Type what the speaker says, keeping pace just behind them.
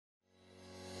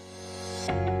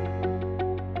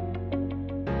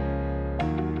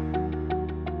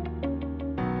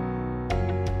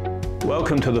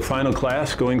Welcome to the final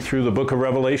class going through the book of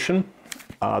Revelation.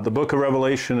 The book of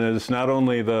Revelation is not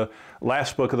only the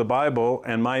last book of the Bible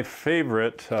and my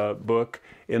favorite book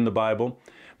in the Bible,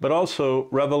 but also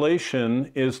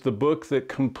Revelation is the book that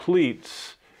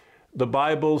completes the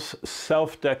Bible's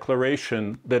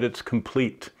self-declaration that it's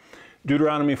complete.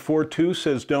 Deuteronomy 4:2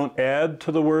 says, "Don't add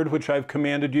to the word which I've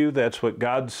commanded you." That's what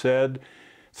God said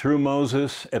through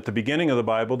Moses at the beginning of the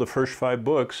Bible, the first 5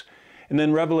 books. And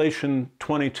then Revelation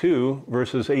 22,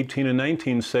 verses 18 and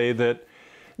 19 say that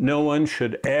no one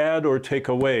should add or take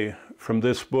away from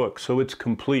this book, so it's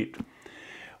complete.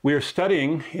 We are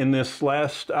studying in this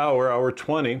last hour, hour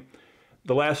 20,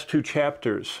 the last 2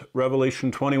 chapters,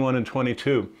 Revelation 21 and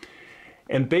 22.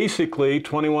 And basically,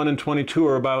 21 and 22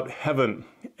 are about heaven.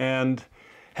 And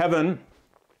heaven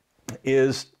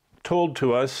is told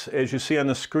to us, as you see on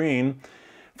the screen,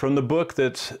 from the book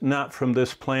that's not from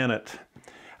this planet.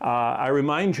 I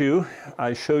remind you,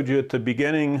 I showed you at the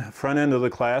beginning, front end of the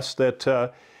class,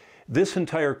 that this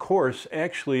entire course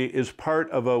actually is part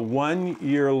of a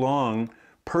 1-year-long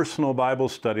personal Bible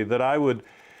study that I would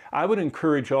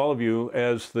encourage all of you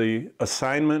as the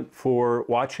assignment for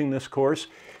watching this course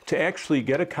to actually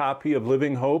get a copy of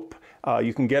Living Hope.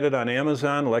 You can get it on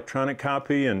Amazon, electronic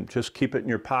copy, and just keep it in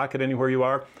your pocket anywhere you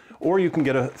are. Or you can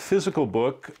get a physical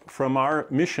book from our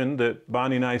mission that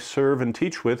Bonnie and I serve and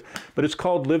teach with, but it's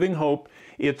called Living Hope.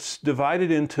 It's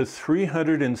divided into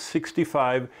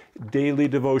 365 daily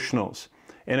devotionals,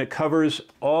 and it covers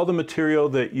all the material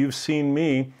that you've seen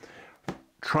me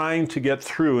trying to get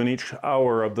through in each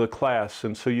hour of the class,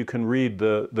 and so you can read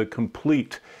the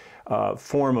complete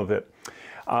form of it.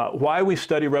 Why we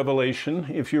study Revelation,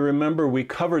 if you remember, we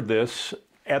covered this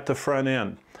at the front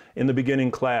end in the beginning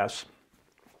class.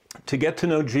 To get to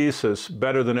know Jesus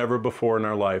better than ever before in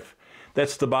our life.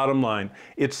 That's the bottom line.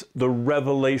 It's the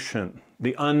revelation,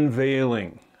 the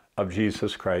unveiling of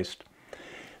Jesus Christ.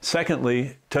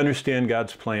 Secondly, to understand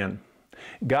God's plan.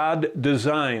 God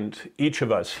designed each of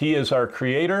us. He is our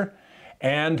Creator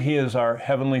and He is our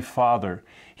Heavenly Father.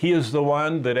 He is the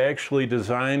one that actually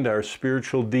designed our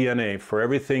spiritual DNA for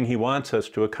everything He wants us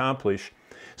to accomplish.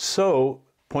 So,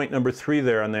 point number 3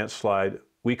 there on that slide,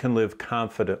 we can live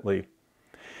confidently.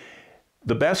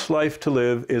 The best life to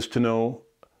live is to know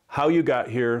how you got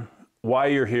here, why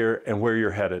you're here, and where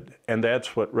you're headed. And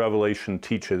that's what Revelation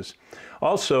teaches.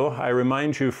 Also, I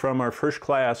remind you from our first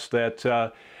class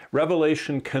that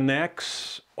Revelation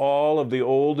connects all of the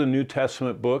Old and New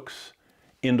Testament books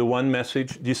into one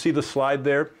message. Do you see the slide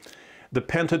there? The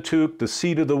Pentateuch, the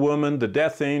seed of the woman, the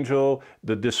death angel,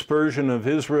 the dispersion of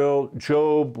Israel,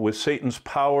 Job with Satan's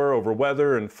power over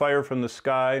weather and fire from the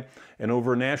sky and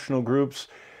over national groups,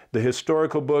 the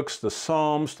historical books, the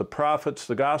Psalms, the prophets,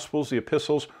 the Gospels, the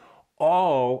epistles,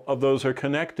 all of those are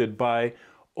connected by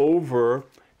over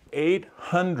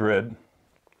 800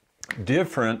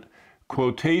 different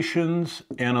quotations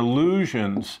and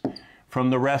allusions from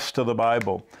the rest of the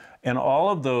Bible. And all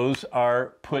of those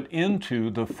are put into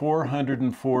the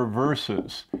 404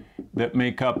 verses that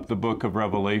make up the book of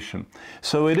Revelation.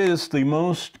 So it is the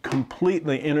most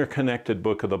completely interconnected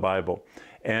book of the Bible.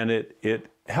 And it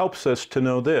helps us to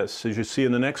know this, as you see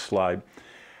in the next slide,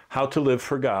 how to live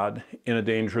for God in a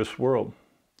dangerous world.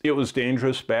 It was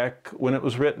dangerous back when it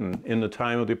was written in the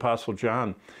time of the Apostle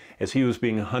John, as he was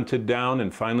being hunted down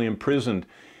and finally imprisoned.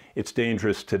 It's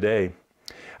dangerous today.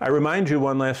 I remind you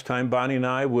one last time, Bonnie and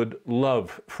I would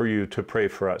love for you to pray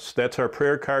for us. That's our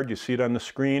prayer card. You see it on the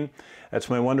screen. That's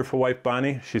my wonderful wife,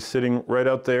 Bonnie. She's sitting right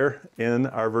out there in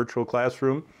our virtual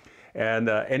classroom. And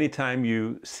anytime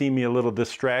you see me a little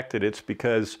distracted, it's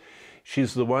because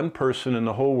she's the one person in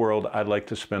the whole world I'd like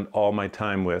to spend all my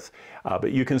time with.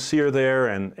 But you can see her there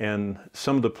and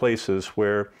some of the places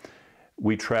where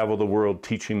we travel the world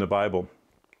teaching the Bible.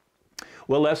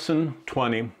 Well, lesson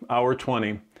 20, hour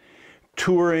 20,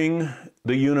 touring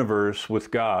the universe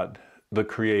with God, the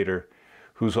Creator,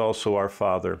 who's also our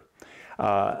Father.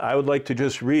 I would like to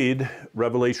just read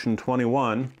Revelation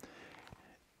 21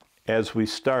 as we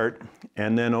start,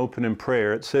 and then open in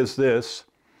prayer. It says this,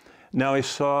 "Now I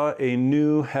saw a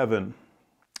new heaven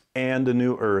and a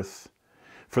new earth,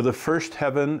 for the first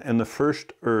heaven and the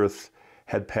first earth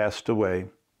had passed away."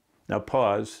 Now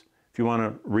pause. If you want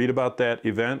to read about that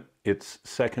event, it's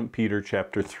 2 Peter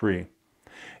chapter 3.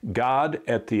 God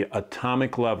at the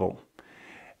atomic level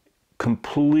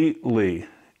completely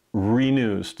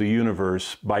renews the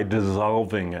universe by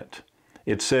dissolving it.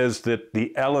 It says that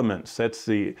the elements, that's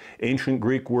the ancient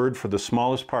Greek word for the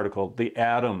smallest particle, the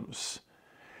atoms,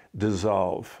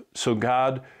 dissolve. So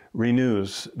God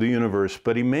renews the universe,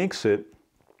 but He makes it,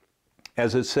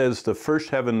 as it says, the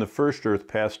first heaven, the first earth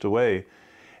passed away,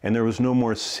 and there was no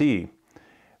more sea.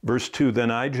 Verse 2,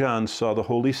 then I, John, saw the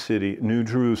holy city, New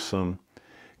Jerusalem,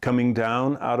 coming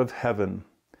down out of heaven,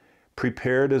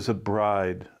 prepared as a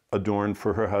bride adorned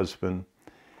for her husband.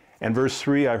 And verse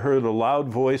 3, I heard a loud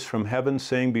voice from heaven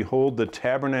saying, behold, the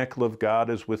tabernacle of God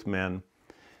is with men.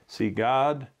 See,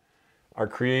 God, our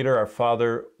Creator, our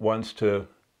Father, wants to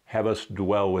have us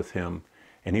dwell with Him,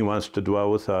 and He wants to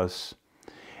dwell with us.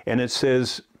 And it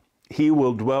says, He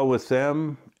will dwell with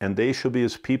them, and they shall be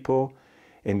His people,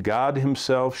 and God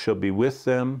Himself shall be with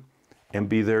them and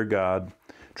be their God.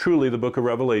 Truly, the book of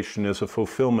Revelation is a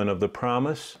fulfillment of the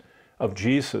promise of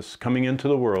Jesus coming into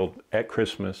the world at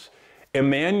Christmas.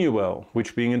 Emmanuel,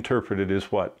 which being interpreted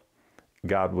is what?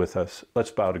 God with us.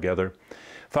 Let's bow together.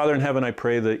 Father in heaven, I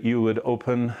pray that you would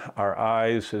open our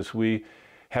eyes as we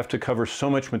have to cover so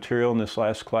much material in this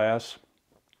last class.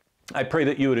 I pray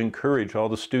that you would encourage all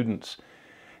the students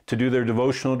to do their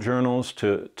devotional journals,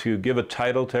 to give a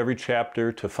title to every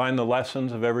chapter, to find the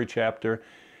lessons of every chapter,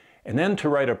 and then to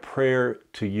write a prayer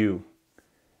to you,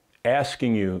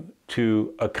 asking you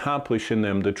to accomplish in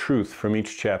them the truth from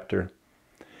each chapter.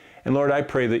 And Lord, I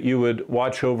pray that you would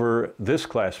watch over this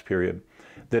class period,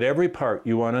 that every part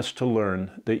you want us to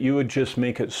learn, that you would just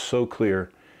make it so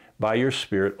clear by your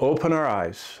Spirit. Open our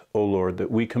eyes, O Lord, that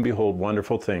we can behold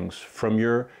wonderful things from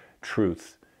your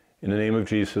truth. In the name of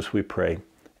Jesus we pray.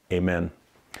 Amen.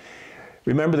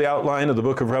 Remember the outline of the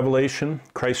book of Revelation,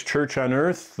 Christ's church on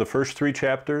earth, the first 3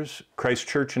 chapters, Christ's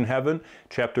church in heaven,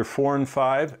 chapter 4 and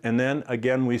 5, and then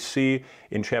again we see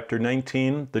in chapter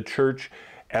 19 the church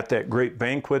at that great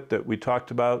banquet that we talked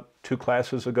about 2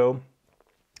 classes ago.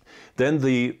 Then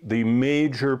the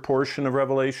major portion of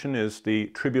Revelation is the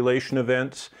tribulation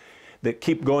events that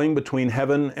keep going between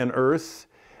heaven and earth,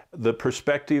 the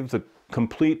perspective, the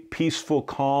complete peaceful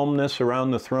calmness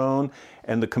around the throne,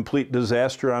 and the complete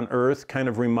disaster on earth, kind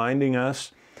of reminding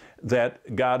us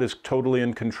that God is totally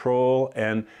in control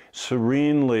and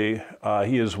serenely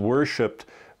He is worshiped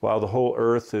while the whole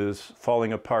earth is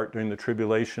falling apart during the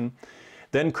tribulation.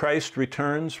 Then Christ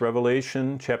returns,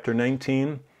 Revelation chapter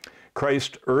 19.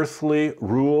 Christ's earthly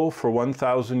rule for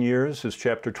 1,000 years is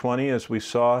chapter 20, as we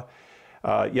saw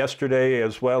yesterday,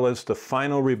 as well as the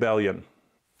final rebellion,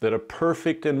 that a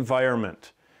perfect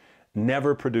environment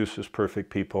never produces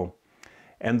perfect people.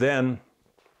 And then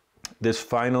this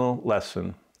final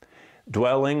lesson,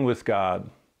 dwelling with God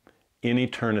in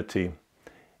eternity,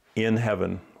 in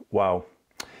heaven. Wow.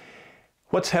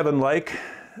 What's heaven like?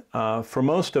 For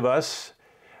most of us,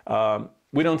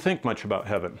 we don't think much about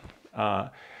heaven.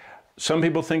 Some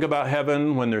people think about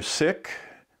heaven when they're sick,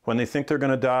 when they think they're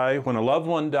going to die, when a loved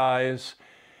one dies,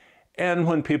 and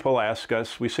when people ask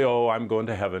us, we say, oh, I'm going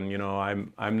to heaven, you know,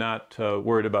 I'm not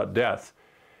worried about death.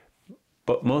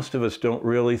 But most of us don't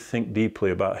really think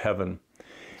deeply about heaven.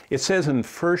 It says in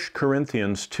 1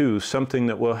 Corinthians 2, something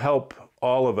that will help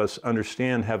all of us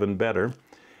understand heaven better.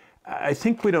 I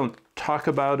think we don't talk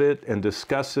about it and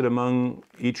discuss it among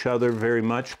each other very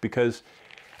much because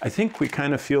I think we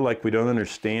kind of feel like we don't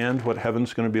understand what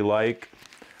heaven's going to be like.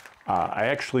 I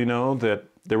actually know that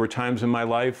there were times in my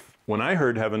life when I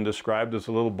heard heaven described as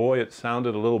a little boy, it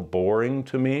sounded a little boring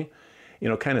to me, you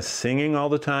know, kind of singing all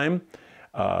the time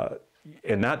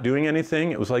and not doing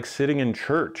anything. It was like sitting in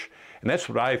church. And that's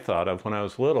what I thought of when I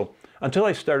was little, until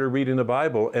I started reading the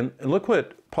Bible. And look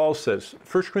what Paul says,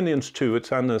 1 Corinthians 2,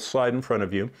 it's on the slide in front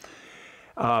of you,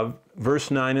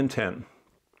 verse 9 and 10.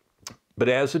 But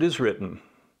as it is written,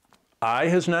 eye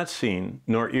has not seen,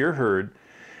 nor ear heard,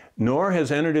 nor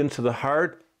has entered into the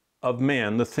heart of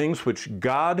man the things which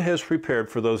God has prepared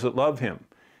for those that love him.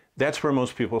 That's where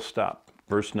most people stop,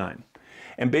 verse 9.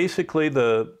 And basically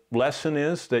the lesson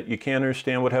is that you can't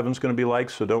understand what heaven's going to be like,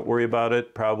 so don't worry about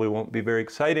it. Probably won't be very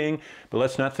exciting, but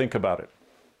let's not think about it.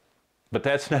 But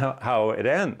that's not how it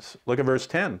ends. Look at verse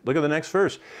 10. Look at the next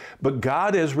verse. But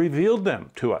God has revealed them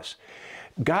to us.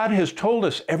 God has told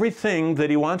us everything that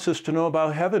he wants us to know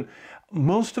about heaven.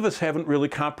 Most of us haven't really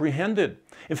comprehended.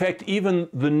 In fact, even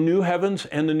the new heavens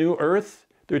and the new earth,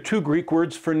 there are 2 Greek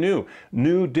words for new.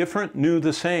 New, different, new,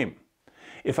 the same.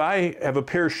 If I have a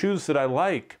pair of shoes that I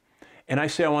like, and I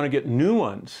say I want to get new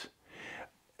ones,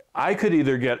 I could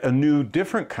either get a new,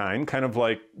 different kind of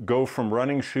like go from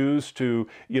running shoes to,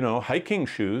 you know, hiking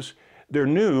shoes. They're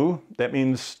new. That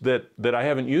means that I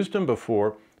haven't used them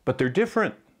before, but they're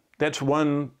different. That's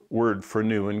one word for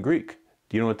new in Greek.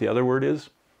 Do you know what the other word is?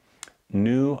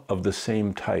 New of the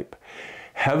same type.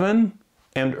 Heaven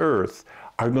and earth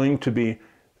are going to be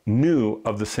new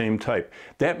of the same type.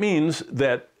 That means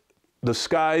that the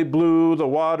sky blue, the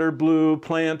water blue,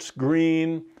 plants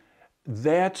green,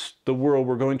 That's the world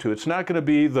we're going to. It's not going to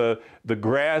be the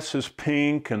grass is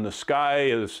pink and the sky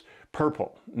is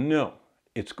purple. No,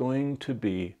 it's going to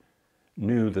be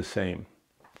new the same.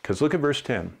 Because look at verse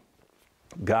 10.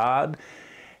 God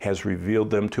has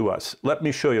revealed them to us. Let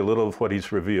me show you a little of what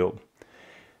he's revealed.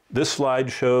 This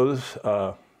slide shows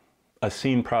a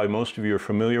scene probably most of you are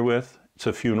familiar with. It's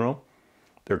a funeral.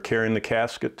 They're carrying the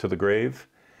casket to the grave.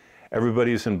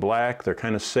 Everybody's in black. They're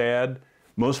kind of sad.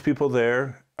 Most people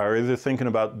there are either thinking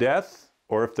about death,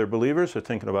 or if they're believers, they're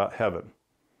thinking about heaven.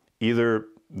 Either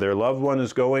their loved one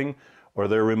is going, or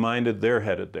they're reminded they're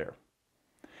headed there.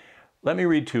 Let me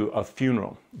read to you a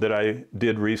funeral that I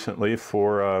did recently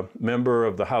for a member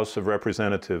of the House of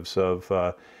Representatives of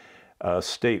a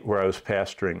state where I was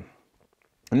pastoring.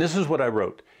 And this is what I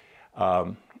wrote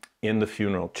in the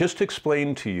funeral, just to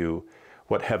explain to you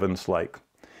what heaven's like.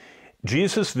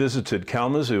 Jesus visited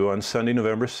Kalamazoo on Sunday,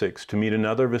 November 6th, to meet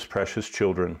another of his precious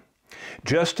children.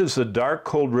 Just as the dark,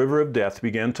 cold river of death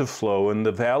began to flow and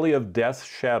the valley of death's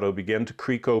shadow began to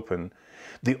creak open,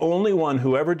 the only one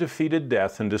who ever defeated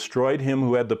death and destroyed him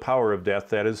who had the power of death,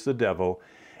 that is the devil,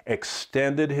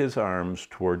 extended his arms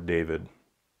toward David.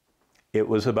 It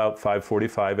was about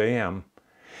 5:45 a.m.,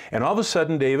 and all of a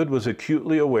sudden David was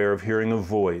acutely aware of hearing a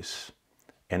voice.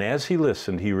 And as he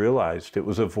listened, he realized it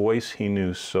was a voice he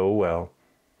knew so well,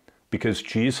 because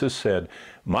Jesus said,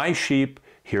 "My sheep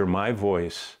hear my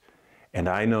voice, and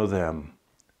I know them,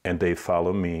 and they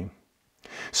follow me."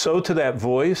 So to that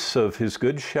voice of his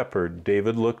good shepherd,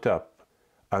 David looked up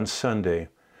on Sunday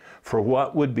for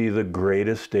what would be the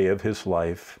greatest day of his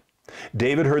life.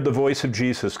 David heard the voice of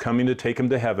Jesus coming to take him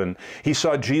to heaven. He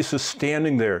saw Jesus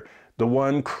standing there, the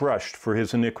one crushed for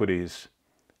his iniquities.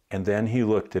 And then he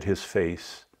looked at his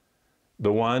face,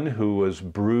 the one who was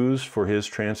bruised for his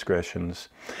transgressions.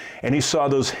 And he saw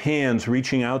those hands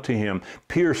reaching out to him,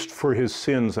 pierced for his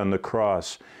sins on the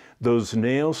cross. Those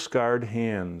nail-scarred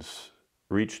hands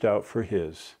reached out for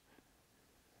his.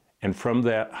 And from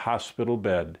that hospital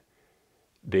bed,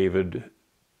 David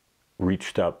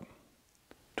reached up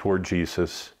toward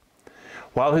Jesus.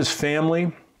 While his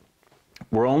family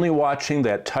were only watching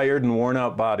that tired and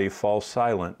worn-out body fall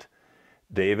silent,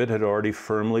 David had already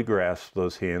firmly grasped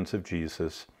those hands of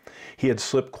Jesus. He had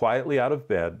slipped quietly out of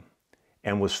bed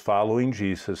and was following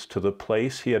Jesus to the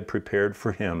place he had prepared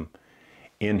for him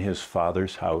in his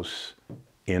Father's house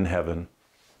in heaven.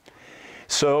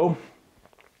 So,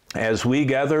 as we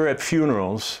gather at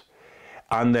funerals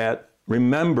on that,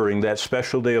 remembering that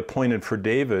special day appointed for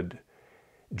David,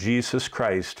 Jesus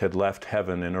Christ had left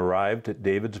heaven and arrived at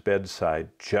David's bedside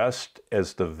just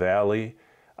as the valley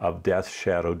of death's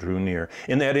shadow drew near.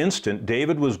 In that instant,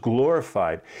 David was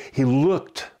glorified. He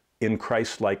looked in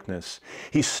Christ's likeness.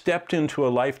 He stepped into a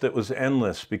life that was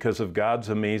endless because of God's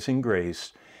amazing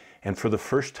grace. And for the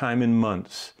first time in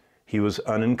months, he was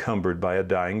unencumbered by a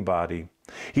dying body.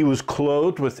 He was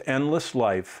clothed with endless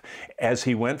life as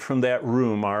he went from that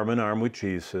room arm in arm with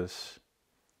Jesus.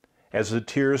 As the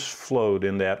tears flowed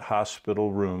in that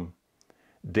hospital room,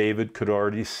 David could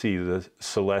already see the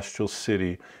celestial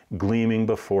city gleaming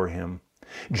before him.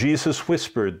 Jesus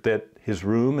whispered that his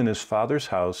room in his Father's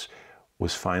house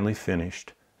was finally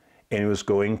finished, and he was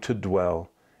going to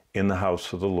dwell in the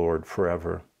house of the Lord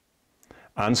forever.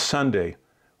 On Sunday,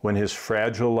 when his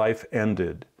fragile life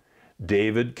ended,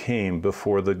 David came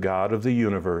before the God of the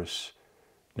universe.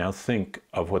 Now think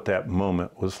of what that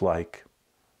moment was like.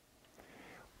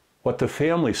 What the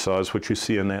family saw is what you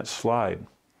see in that slide.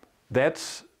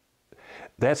 That's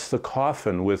the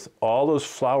coffin with all those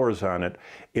flowers on it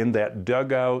in that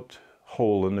dugout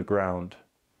hole in the ground.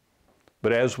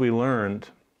 But as we learned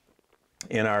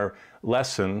in our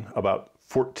lesson about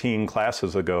 14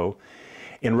 classes ago,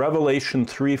 in Revelation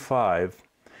 3:5,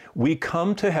 we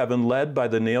come to heaven led by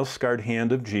the nail-scarred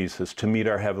hand of Jesus to meet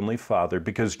our Heavenly Father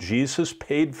because Jesus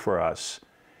paid for us,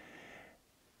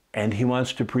 and he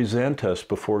wants to present us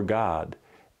before God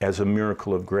as a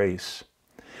miracle of grace.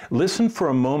 Listen for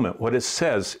a moment what it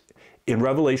says in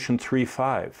Revelation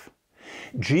 3:5.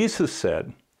 Jesus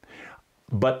said,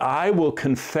 "But I will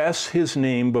confess his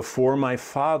name before my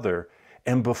Father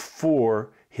and before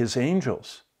his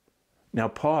angels." Now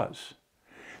pause.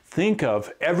 Think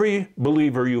of every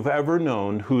believer you've ever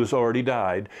known who has already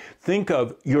died. Think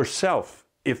of yourself.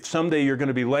 If someday you're going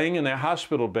to be laying in a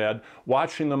hospital bed,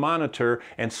 watching the monitor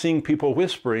and seeing people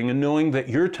whispering and knowing that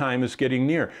your time is getting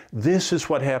near. This is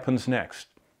what happens next.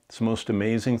 It's the most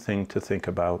amazing thing to think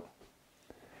about.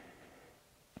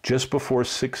 Just before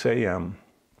 6 a.m.,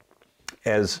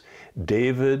 as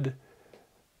David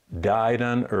died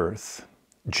on earth,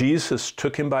 Jesus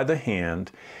took him by the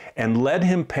hand and led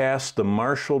him past the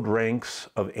marshaled ranks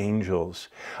of angels,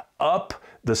 up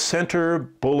the center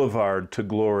boulevard to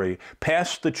glory,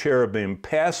 past the cherubim,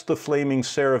 past the flaming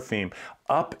seraphim,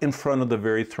 up in front of the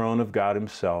very throne of God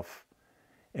himself.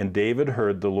 And David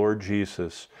heard the Lord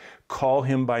Jesus call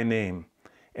him by name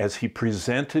as he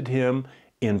presented him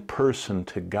in person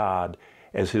to God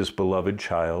as his beloved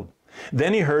child.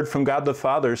 Then he heard from God the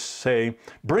Father say,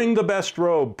 "Bring the best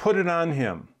robe, put it on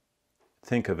him."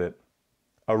 Think of it,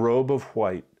 a robe of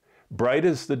white, bright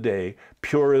as the day,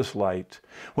 pure as light.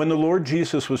 When the Lord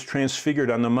Jesus was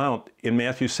transfigured on the mount in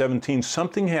Matthew 17,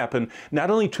 something happened not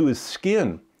only to his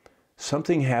skin,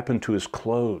 something happened to his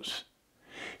clothes.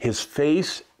 His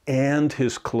face and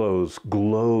his clothes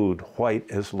glowed white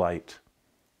as light.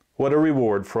 What a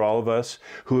reward for all of us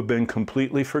who have been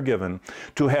completely forgiven,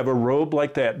 to have a robe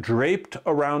like that draped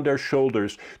around our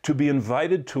shoulders, to be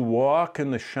invited to walk in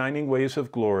the shining ways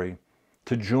of glory,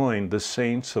 to join the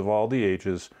saints of all the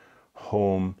ages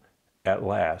home at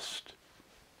last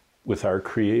with our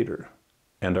Creator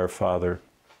and our Father.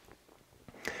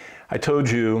 I told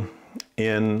you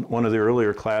in one of the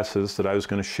earlier classes that I was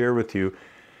going to share with you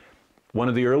one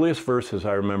of the earliest verses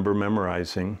I remember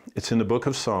memorizing. It's in the book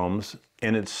of Psalms,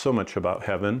 and it's so much about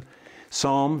heaven.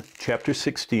 Psalm chapter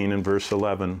 16 and verse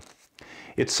 11.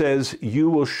 It says, "You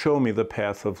will show me the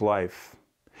path of life.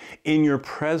 In your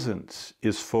presence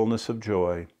is fullness of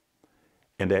joy,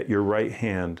 and at your right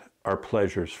hand are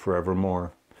pleasures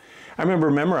forevermore." I remember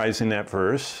memorizing that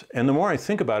verse, and the more I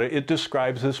think about it, it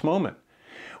describes this moment.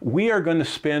 We are going to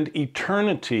spend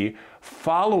eternity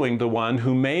following the one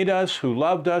who made us, who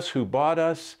loved us, who bought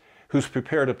us, who's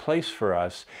prepared a place for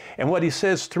us. And what he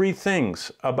says, three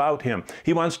things about him.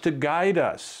 He wants to guide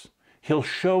us. He'll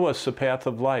show us the path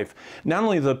of life. Not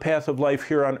only the path of life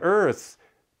here on earth,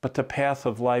 but the path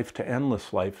of life to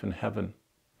endless life in heaven.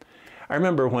 I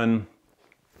remember when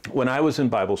I was in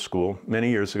Bible school many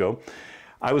years ago,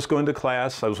 I was going to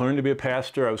class, I was learning to be a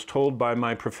pastor. I was told by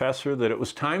my professor that it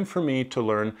was time for me to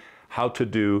learn how to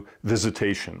do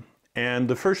visitation. And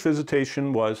the first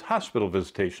visitation was hospital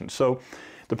visitation. So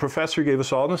the professor gave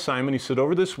us all an assignment. He said,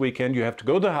 over this weekend, you have to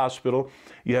go to the hospital,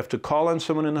 you have to call on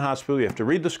someone in the hospital, you have to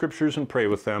read the scriptures and pray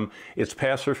with them. It's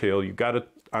pass or fail. You've got to,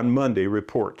 on Monday,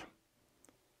 report.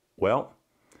 Well,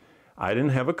 I didn't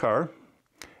have a car,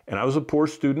 and I was a poor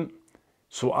student,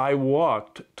 so I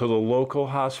walked to the local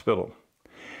hospital.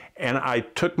 And I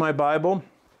took my Bible,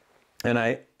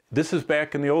 and this is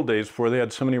back in the old days before they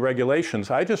had so many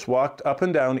regulations. I just walked up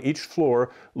and down each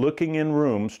floor, looking in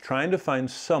rooms, trying to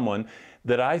find someone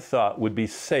that I thought would be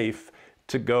safe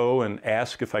to go and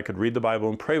ask if I could read the Bible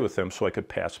and pray with them so I could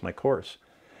pass my course.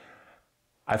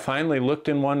 I finally looked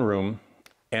in one room,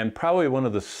 and probably one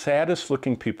of the saddest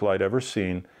looking people I'd ever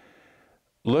seen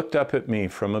looked up at me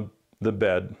from the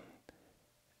bed.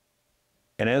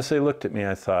 And as they looked at me,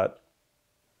 I thought,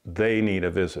 they need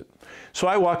a visit. So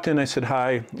I walked in, I said,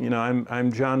 "Hi,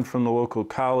 I'm John from the local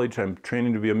college. I'm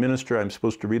training to be a minister. I'm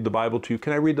supposed to read the Bible to you.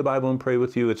 Can I read the Bible and pray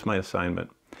with you? It's my assignment."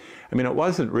 I mean, it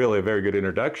wasn't really a very good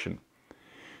introduction.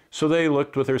 So they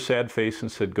looked with their sad face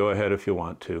and said, "Go ahead if you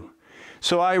want to."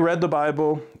 So I read the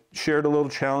Bible, shared a little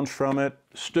challenge from it,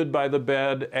 stood by the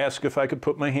bed, asked if I could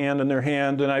put my hand in their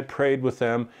hand, and I prayed with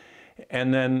them.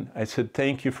 And then I said,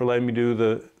 "Thank you for letting me do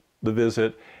the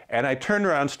visit." And I turned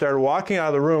around, started walking out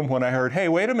of the room when I heard, "Hey,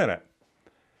 wait a minute."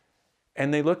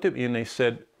 And they looked at me and they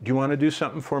said, "Do you want to do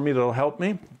something for me that'll help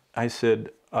me?" I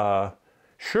said,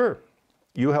 "Sure.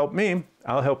 You help me,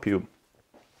 I'll help you."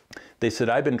 They said,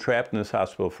 "I've been trapped in this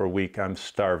hospital for a week. I'm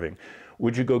starving.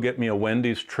 Would you go get me a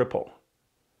Wendy's triple?"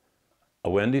 A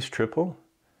Wendy's triple?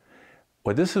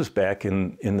 Well, this is back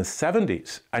in the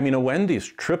 70s. I mean, a Wendy's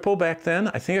triple back then,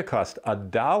 I think it cost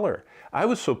 $1. I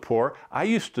was so poor, I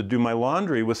used to do my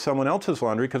laundry with someone else's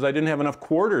laundry because I didn't have enough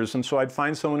quarters. And so I'd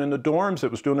find someone in the dorms that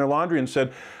was doing their laundry and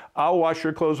said, "I'll wash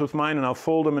your clothes with mine and I'll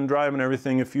fold them and dry them and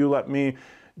everything if you let me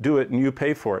do it and you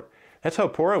pay for it." That's how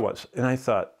poor I was. And I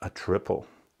thought, a triple.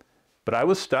 But I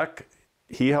was stuck.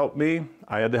 He helped me,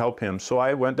 I had to help him. So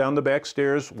I went down the back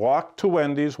stairs, walked to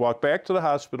Wendy's, walked back to the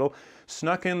hospital,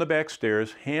 snuck in the back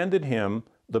stairs, handed him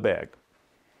the bag,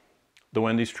 the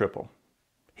Wendy's triple.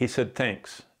 He said,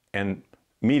 "Thanks," and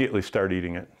immediately started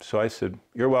eating it. So I said,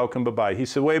 "You're welcome, bye-bye." He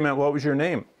said, "Wait a minute, what was your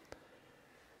name?"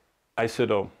 I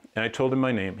said, "Oh," and I told him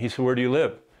my name. He said, "Where do you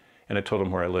live?" And I told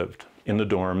him where I lived, in the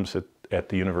dorms at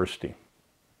the university.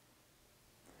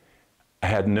 I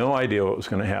had no idea what was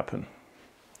going to happen.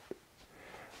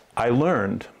 I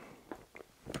learned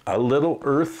a little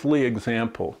earthly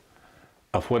example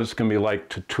of what it's going to be like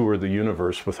to tour the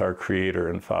universe with our Creator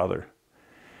and Father.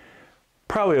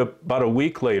 Probably about a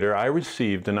week later, I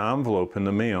received an envelope in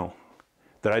the mail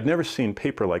that I'd never seen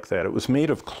paper like that. It was made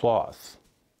of cloth.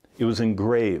 It was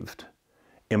engraved,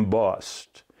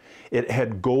 embossed. It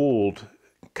had gold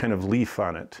kind of leaf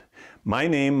on it. My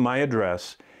name, my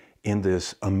address, in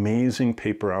this amazing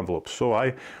paper envelope. So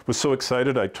I was so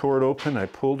excited, I tore it open, I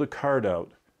pulled a card out.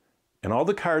 And all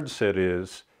the card said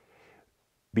is,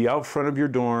 be out front of your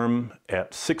dorm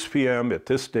at 6 p.m. at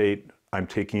this date. I'm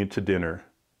taking you to dinner.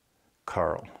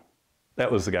 Carl.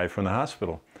 That was the guy from the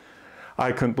hospital.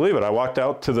 I couldn't believe it. I walked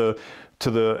out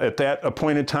at that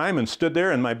appointed time and stood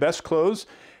there in my best clothes,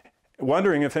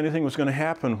 wondering if anything was going to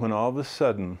happen, when all of a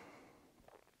sudden,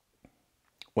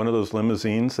 one of those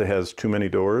limousines that has too many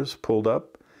doors pulled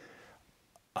up.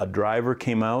 A driver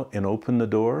came out and opened the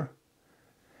door,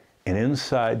 and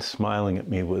inside, smiling at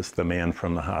me, was the man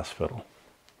from the hospital.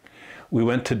 We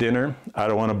went to dinner. I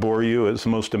don't want to bore you. It was the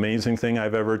most amazing thing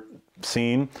I've ever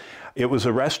seen. It was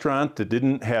a restaurant that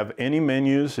didn't have any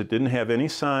menus. It didn't have any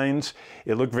signs.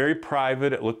 It looked very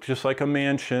private. It looked just like a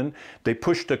mansion. They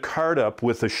pushed a cart up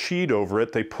with a sheet over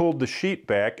it. They pulled the sheet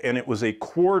back, and it was a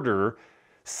quarter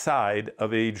side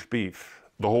of aged beef,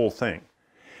 the whole thing.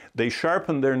 They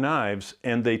sharpened their knives,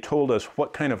 and they told us,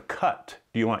 what kind of cut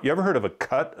do you want? You ever heard of a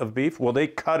cut of beef? Well, they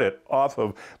cut it off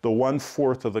of the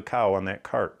 1/4 of the cow on that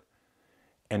cart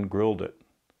and grilled it.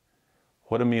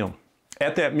 What a meal.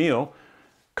 At that meal,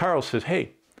 Carl says,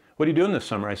 hey, what are you doing this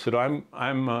summer? I said,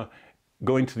 I'm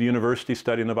going to the university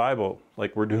studying the Bible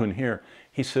like we're doing here.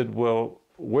 He said, well,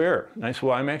 where? And I said,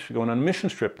 well, I'm actually going on a mission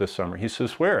trip this summer. He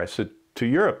says, where? I said, to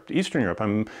Europe, to Eastern Europe.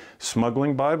 I'm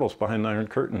smuggling Bibles behind the Iron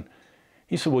Curtain.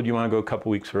 He said, well, do you want to go a couple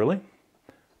weeks early?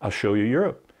 I'll show you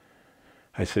Europe.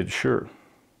 I said, sure.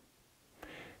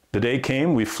 The day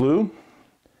came, we flew.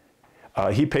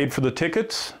 He paid for the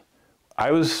tickets.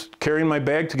 I was carrying my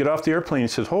bag to get off the airplane. He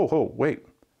says, ho, wait.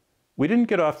 We didn't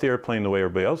get off the airplane the way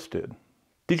everybody else did.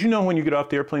 Did you know when you get off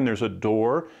the airplane, there's a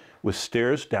door with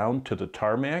stairs down to the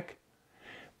tarmac?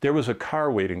 There was a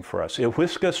car waiting for us. It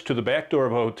whisked us to the back door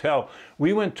of a hotel.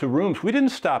 We went to rooms. We didn't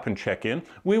stop and check in.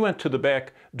 We went to the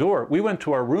back door. We went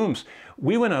to our rooms.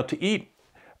 We went out to eat.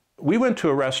 We went to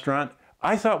a restaurant.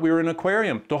 I thought we were in an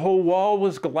aquarium. The whole wall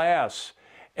was glass.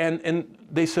 And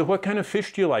they said, what kind of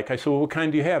fish do you like? I said, well, what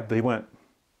kind do you have? They went,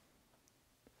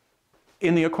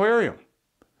 in the aquarium.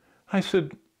 I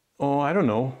said, oh, I don't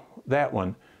know, that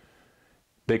one.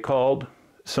 They called.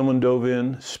 Someone dove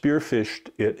in, spearfished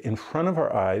it in front of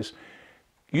our eyes.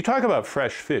 You talk about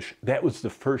fresh fish. That was the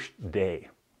first day.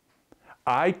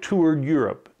 I toured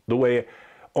Europe the way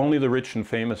only the rich and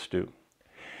famous do.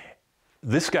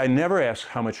 This guy never asked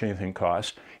how much anything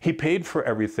cost. He paid for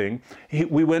everything.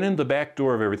 We went in the back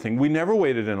door of everything. We never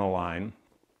waited in a line.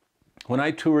 When I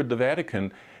toured the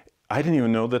Vatican, I didn't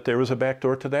even know that there was a back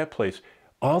door to that place.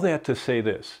 All that to say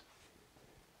this.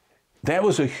 That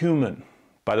was a human,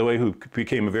 by the way, who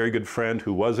became a very good friend,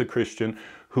 who was a Christian,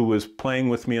 who was playing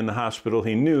with me in the hospital.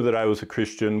 He knew that I was a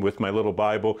Christian with my little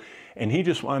Bible, and he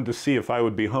just wanted to see if I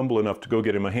would be humble enough to go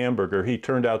get him a hamburger. He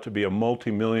turned out to be a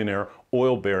multimillionaire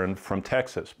oil baron from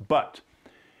Texas. But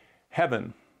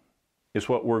heaven is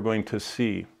what we're going to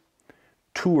see,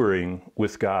 touring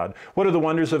with God. What are the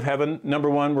wonders of heaven?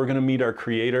 Number one, we're going to meet our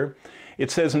Creator.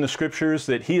 It says in the Scriptures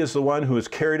that He is the one who has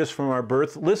carried us from our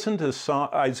birth. Listen to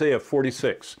Isaiah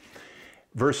 46.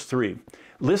 Verse 3,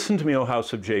 listen to me, O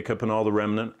house of Jacob, and all the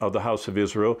remnant of the house of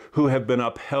Israel, who have been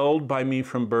upheld by me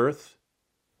from birth.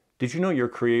 Did you know your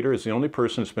Creator is the only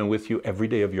person that's been with you every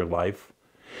day of your life?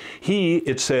 He,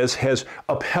 it says, has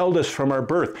upheld us from our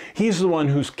birth. He's the one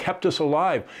who's kept us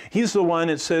alive. He's the one,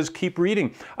 it says, keep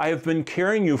reading. I have been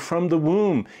carrying you from the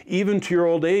womb, even to your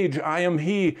old age. I am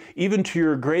He. Even to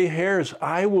your gray hairs,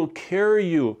 I will carry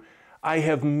you. I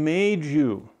have made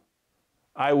you.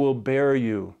 I will bear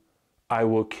you. I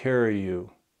will carry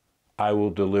you. I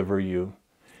will deliver you.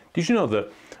 Did you know that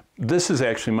this is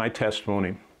actually my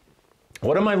testimony?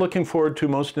 What am I looking forward to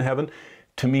most in heaven?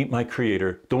 To meet my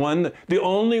Creator, the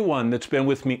only one that's been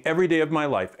with me every day of my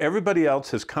life. Everybody else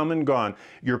has come and gone.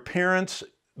 Your parents,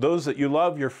 those that you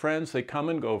love, your friends, they come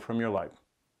and go from your life.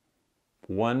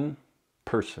 One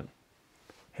person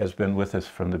has been with us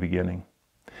from the beginning.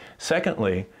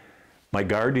 Secondly, my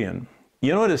guardian.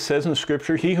 You know what it says in the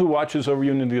Scripture? He who watches over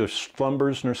you neither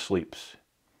slumbers nor sleeps.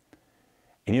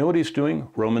 And you know what He's doing?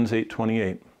 Romans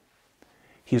 8:28.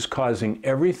 He's causing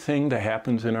everything that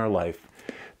happens in our life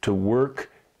to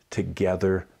work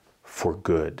together for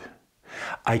good.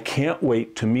 I can't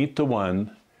wait to meet the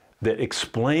one that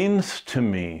explains to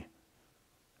me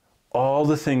all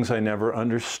the things I never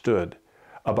understood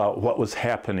about what was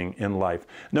happening in life.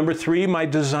 Number 3, my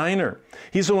designer.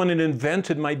 He's the one that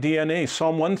invented my DNA.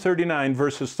 Psalm 139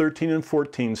 verses 13 and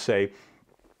 14 say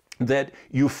that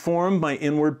you formed my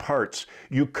inward parts.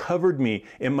 You covered me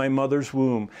in my mother's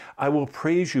womb. I will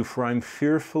praise you, for I'm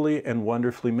fearfully and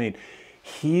wonderfully made.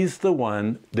 He's the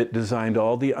one that designed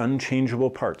all the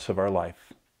unchangeable parts of our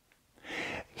life.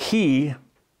 He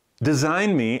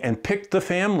designed me and picked the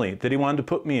family that he wanted to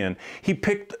put me in. He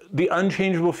picked the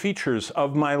unchangeable features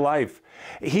of my life.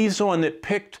 He's the one that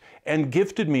picked and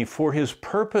gifted me for his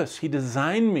purpose. He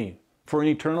designed me for an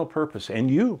eternal purpose.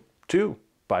 And you too,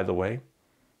 by the way.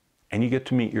 And you get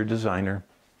to meet your designer.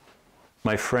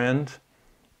 My friend,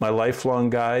 my lifelong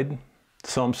guide,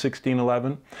 Psalm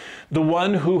 16:11. The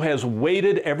one who has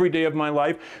waited every day of my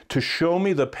life to show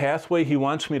me the pathway he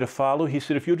wants me to follow. He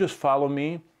said, if you'll just follow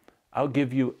me, I'll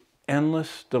give you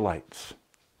endless delights.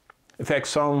 In fact,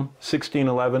 Psalm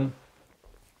 16:11,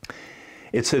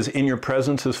 it says, in your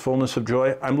presence is fullness of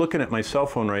joy. I'm looking at my cell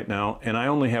phone right now, and I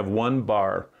only have one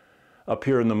bar up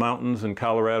here in the mountains in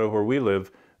Colorado where we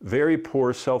live. Very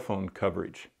poor cell phone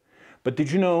coverage. But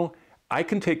did you know, I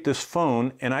can take this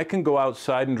phone and I can go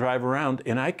outside and drive around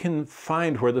and I can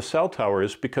find where the cell tower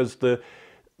is, because the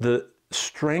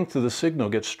strength of the signal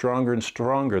gets stronger and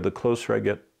stronger the closer I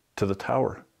get to the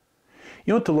tower.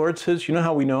 You know what the Lord says? You know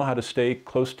how we know how to stay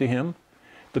close to him?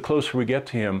 The closer we get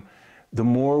to him, the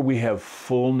more we have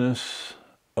fullness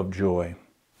of joy.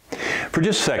 For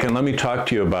just a second, let me talk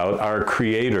to you about our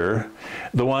Creator,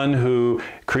 the one who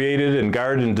created and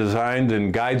guarded and designed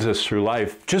and guides us through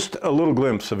life. Just a little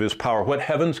glimpse of his power. What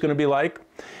heaven's going to be like?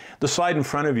 The slide in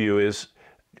front of you is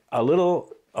a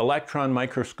little electron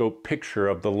microscope picture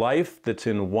of the life that's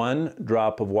in one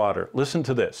drop of water. Listen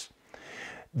to this.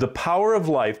 The power of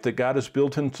life that God has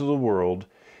built into the world,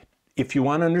 if you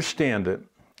want to understand it,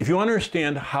 if you want to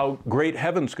understand how great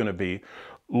heaven's going to be,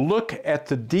 look at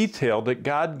the detail that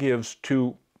God gives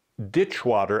to ditch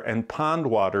water and pond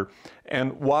water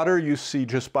and water you see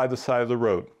just by the side of the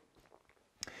road.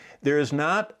 There is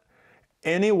not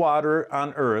any water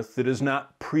on earth that is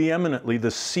not preeminently the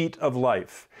seat of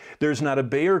life. There's not a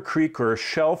bay or creek or a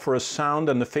shelf or a sound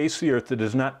on the face of the earth that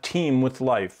does not teem with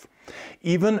life.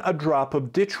 Even a drop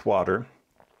of ditch water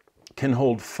can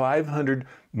hold 500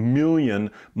 million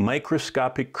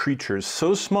microscopic creatures,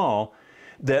 so small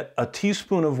that a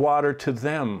teaspoon of water to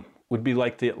them would be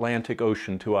like the Atlantic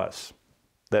Ocean to us.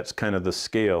 That's kind of the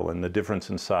scale and the difference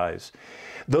in size.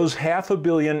 Those 500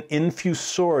 million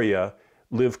infusoria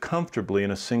live comfortably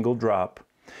in a single drop.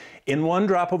 In one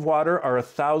drop of water are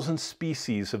 1,000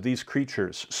 species of these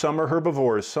creatures. Some are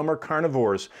herbivores, some are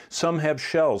carnivores, some have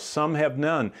shells, some have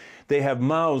none. They have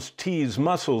mouths, teeth,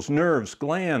 muscles, nerves,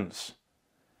 glands.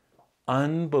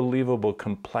 Unbelievable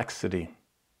complexity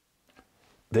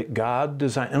that God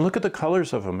designed. And look at the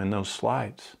colors of them in those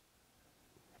slides.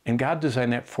 And God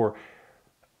designed that for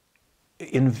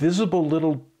invisible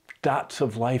little dots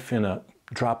of life in a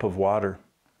drop of water.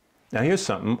 Now here's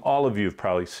something all of you have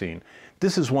probably seen.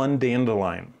 This is one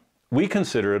dandelion. We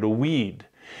consider it a weed.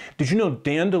 Did you know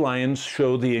dandelions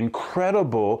show the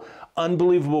incredible,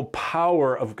 unbelievable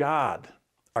power of God,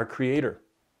 our Creator?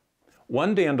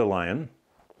 One dandelion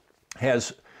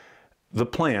has the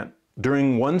plant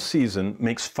during one season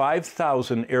makes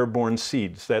 5,000 airborne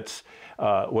seeds. That's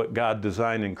what God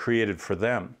designed and created for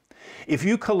them. If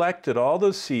you collected all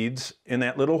those seeds in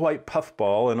that little white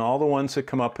puffball and all the ones that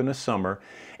come up in the summer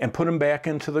and put them back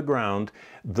into the ground,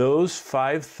 those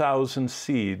 5,000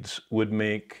 seeds would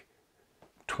make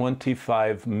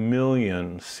 25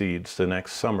 million seeds the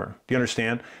next summer. Do you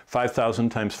understand? 5,000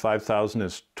 times 5,000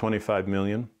 is 25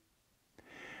 million.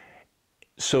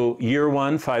 So year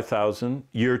one, 5,000.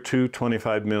 Year two,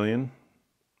 25 million.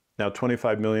 Now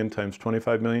 25 million times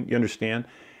 25 million. You understand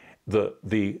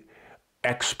the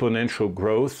exponential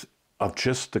growth of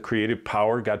just the creative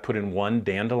power God put in one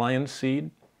dandelion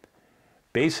seed?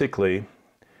 Basically,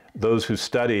 those who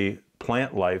study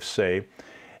plant life say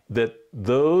that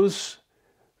those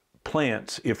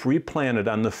plants, if replanted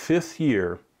on the 5th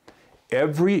year,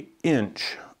 every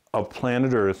inch of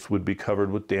planet Earth would be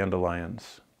covered with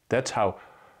dandelions. That's how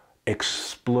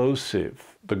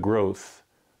explosive the growth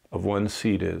of one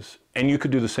seed is. And you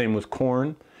could do the same with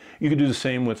corn. You could do the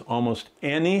same with almost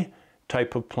any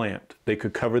type of plant. They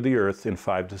could cover the earth in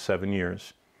 5 to 7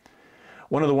 years.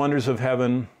 One of the wonders of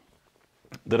heaven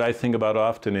that I think about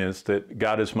often is that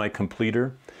God is my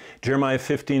completer. Jeremiah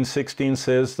 15:16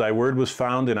 says, "Thy word was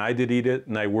found, and I did eat it,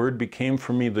 and thy word became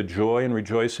for me the joy and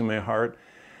rejoicing in my heart,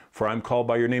 for I'm called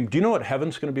by your name." Do you know what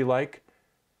heaven's going to be like?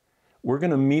 We're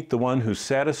going to meet the one who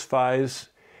satisfies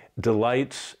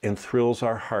delights and thrills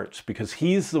our hearts because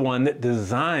he's the one that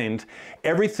designed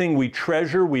everything we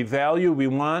treasure, we value, we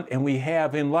want, and we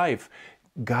have in life.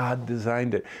 God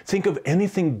designed it. Think of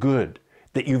anything good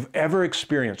that you've ever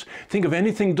experienced. Think of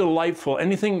anything delightful,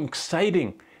 anything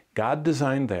exciting. God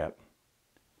designed that.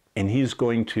 And he's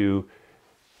going to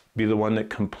be the one that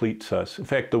completes us. In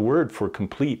fact, the word for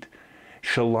complete,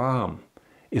 shalom,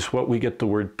 is what we get the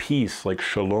word peace, like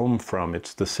shalom, from.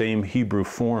 It's the same Hebrew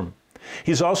form.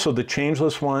 He's also the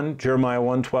changeless one. Jeremiah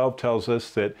 1:12 tells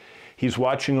us that he's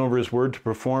watching over his word to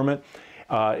perform it.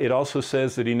 It also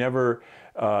says that he never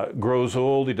grows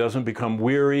old. He doesn't become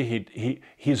weary.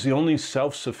 He's the only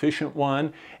self-sufficient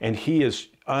one, and he is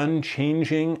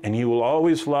unchanging, and he will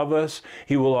always love us.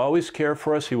 He will always care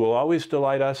for us. He will always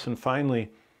delight us. And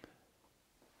finally,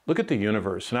 look at the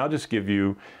universe. And I'll just give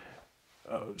you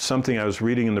something I was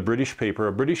reading in the British paper.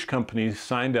 A British company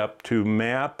signed up to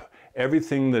map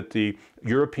everything that the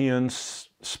European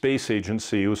Space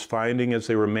Agency was finding as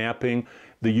they were mapping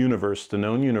the universe, the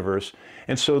known universe.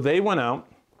 And so they went out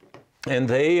and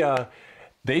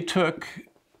they took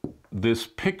this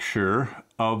picture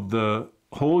of the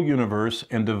whole universe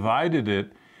and divided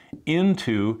it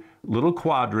into little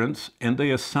quadrants, and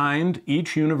they assigned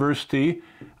each university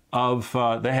of,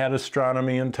 they had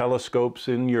astronomy and telescopes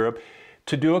in Europe,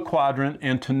 to do a quadrant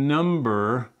and to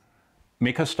number,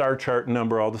 make a star chart and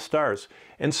number all the stars.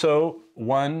 And so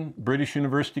one British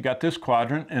university got this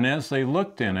quadrant, and as they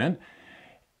looked in it,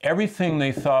 everything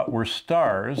they thought were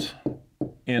stars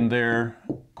in their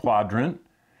quadrant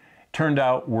turned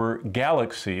out were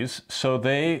galaxies. So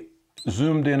they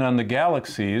zoomed in on the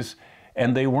galaxies,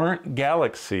 and they weren't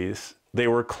galaxies, they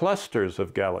were clusters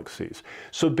of galaxies.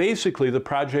 So basically the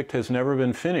project has never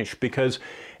been finished, because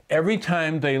every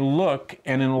time they look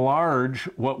and enlarge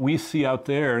what we see out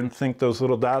there and think those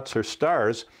little dots are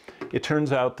stars, it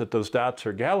turns out that those dots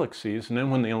are galaxies, and then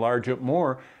when they enlarge it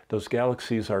more, those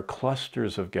galaxies are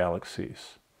clusters of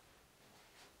galaxies.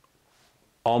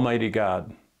 Almighty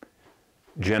God,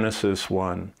 Genesis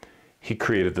 1, he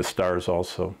created the stars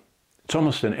also. It's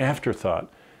almost an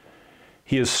afterthought.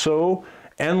 He is so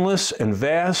endless and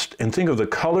vast, and think of the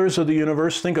colors of the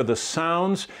universe, think of the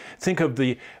sounds, think of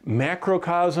the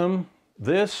macrocosm,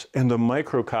 this, and the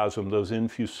microcosm, those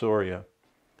infusoria.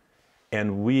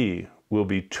 And we will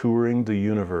be touring the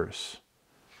universe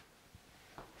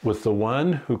with the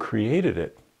one who created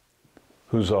it,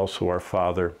 who's also our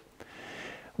Father.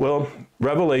 Well,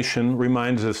 Revelation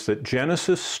reminds us that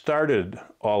Genesis started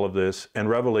all of this and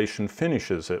Revelation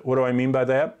finishes it. What do I mean by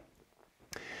that?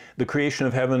 The creation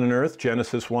of heaven and earth,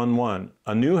 Genesis 1:1.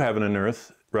 A new heaven and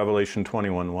earth, Revelation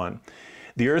 21:1.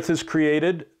 The earth is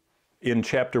created in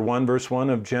chapter 1, verse 1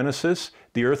 of Genesis.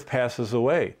 The earth passes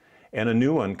away, and a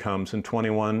new one comes in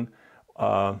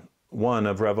 21:1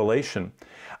 of Revelation.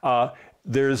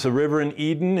 There's a river in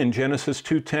Eden in Genesis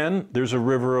 2:10. There's a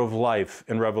river of life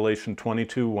in Revelation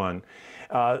 22:1.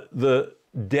 The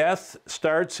death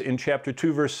starts in chapter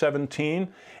 2, verse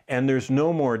 17, and there's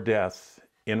no more death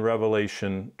in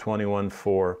Revelation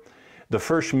 21:4. The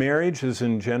first marriage is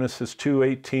in Genesis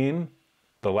 2:18.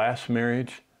 The last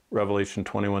marriage, Revelation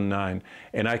 21:9.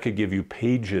 And I could give you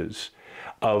pages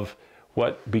of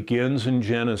what begins in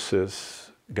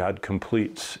Genesis, God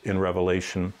completes in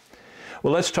Revelation.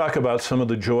 Well, let's talk about some of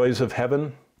the joys of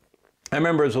heaven. I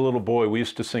remember as a little boy, we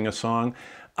used to sing a song,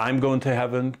 I'm going to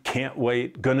heaven, can't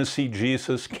wait, gonna see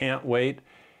Jesus, can't wait.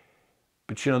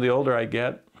 But you know, the older I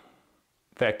get,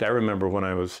 in fact, I remember when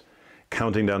I was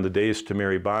counting down the days to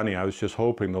marry Bonnie, I was just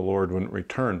hoping the Lord wouldn't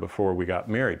return before we got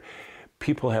married.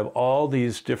 People have all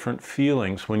these different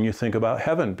feelings when you think about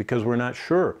heaven because we're not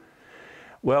sure.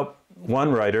 Well,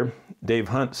 one writer, Dave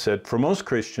Hunt, said, for most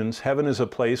Christians, heaven is a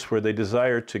place where they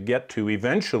desire to get to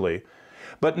eventually,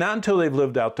 but not until they've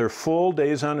lived out their full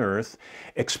days on earth,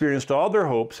 experienced all their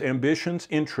hopes, ambitions,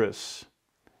 interests.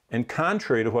 And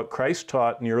contrary to what Christ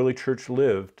taught and the early church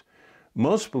lived,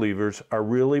 most believers are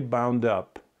really bound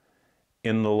up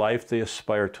in the life they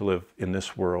aspire to live in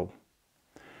this world.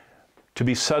 To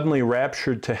be suddenly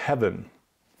raptured to heaven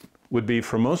would be,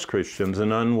 for most Christians,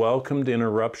 an unwelcomed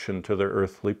interruption to their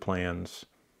earthly plans.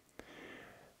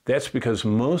 That's because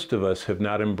most of us have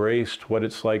not embraced what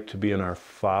it's like to be in our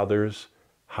Father's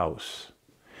house.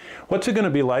 What's it going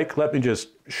to be like? Let me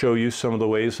just show you some of the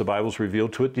ways the Bible's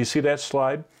revealed to it. Do you see that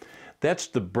slide? That's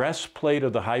the breastplate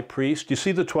of the high priest. Do you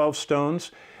see the 12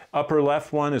 stones? Upper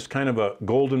left one is kind of a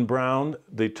golden brown.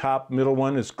 The top middle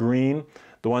one is green.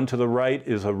 The one to the right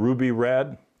is a ruby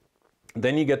red.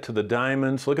 Then you get to the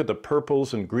diamonds. Look at the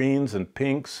purples and greens and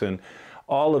pinks and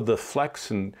all of the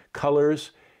flecks and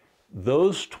colors.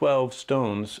 Those 12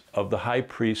 stones of the high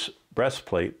priest's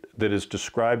breastplate that is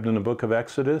described in the book of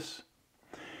Exodus,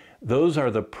 those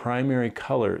are the primary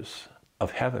colors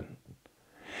of heaven.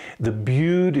 The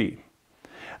beauty,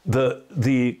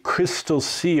 the crystal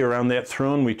sea around that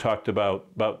throne we talked about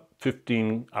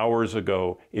 15 hours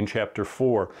ago in chapter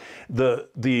 4,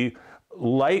 the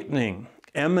lightning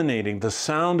emanating, the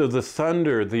sound of the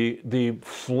thunder, the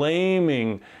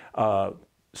flaming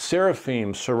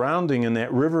seraphim surrounding in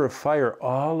that river of fire,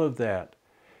 all of that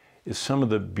is some of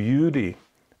the beauty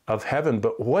of heaven.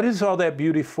 But what is all that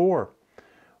beauty for?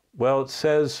 Well, it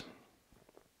says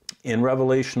in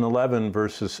Revelation 11,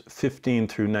 verses 15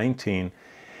 through 19,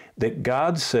 that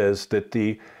God says that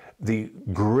the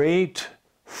great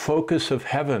focus of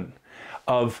heaven,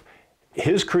 of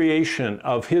His creation,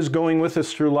 of His going with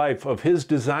us through life, of His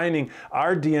designing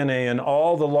our DNA and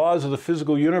all the laws of the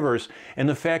physical universe, and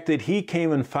the fact that He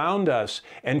came and found us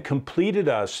and completed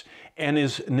us and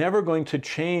is never going to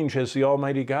change as the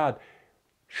Almighty God,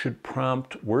 should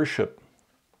prompt worship.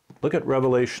 Look at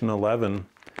Revelation 11.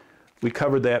 We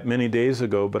covered that many days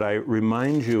ago, but I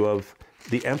remind you of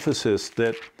the emphasis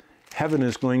that heaven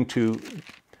is going to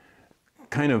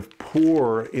kind of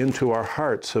pour into our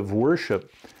hearts of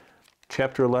worship.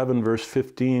 Chapter 11, verse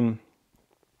 15,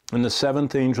 and the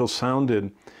seventh angel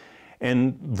sounded,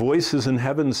 and voices in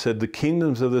heaven said, the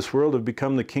kingdoms of this world have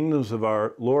become the kingdoms of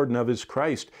our Lord and of His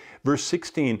Christ. Verse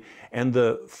 16, and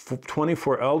the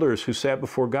 24 elders who sat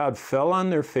before God fell on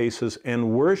their faces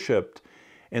and worshiped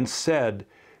and said,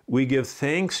 we give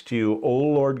thanks to you, O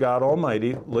Lord God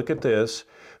Almighty, look at this,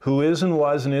 who is and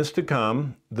was and is to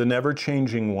come, the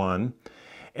never-changing one.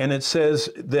 And it says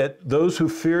that those who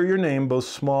fear your name, both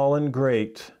small and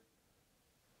great,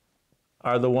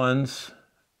 are the ones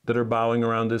that are bowing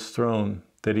around His throne,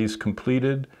 that He's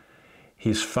completed,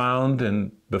 He's found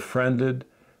and befriended,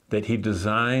 that He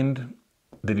designed,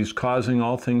 that He's causing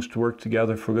all things to work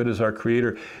together for good as our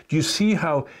Creator. Do you see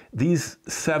how these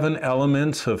 7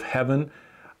 elements of heaven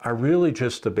are really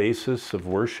just the basis of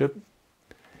worship?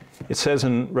 It says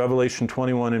in Revelation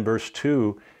 21 and verse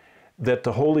 2, that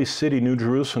the holy city, New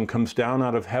Jerusalem, comes down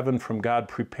out of heaven from God,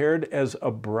 prepared as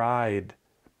a bride.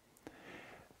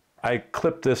 I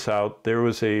clipped this out. There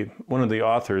was one of the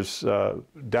authors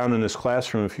down in this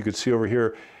classroom, if you could see over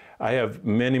here, I have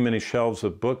many, many shelves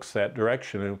of books that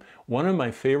direction. And one of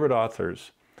my favorite authors,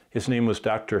 his name was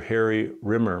Dr. Harry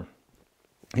Rimmer.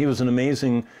 He was an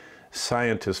amazing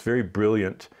scientist, very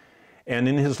brilliant. And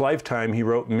in his lifetime, he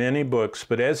wrote many books.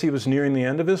 But as he was nearing the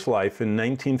end of his life in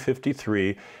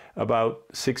 1953, about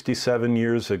 67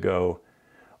 years ago,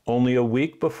 only a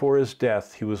week before his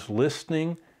death, he was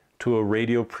listening to a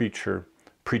radio preacher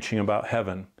preaching about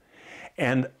heaven.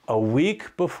 And a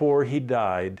week before he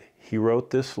died, he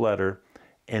wrote this letter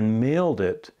and mailed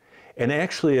it. And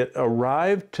actually, it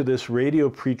arrived to this radio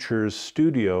preacher's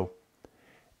studio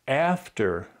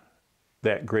after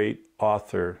that great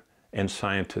author and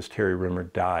scientist, Harry Rimmer,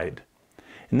 died.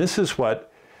 And this is what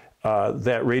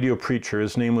that radio preacher,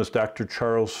 his name was Dr.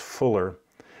 Charles Fuller,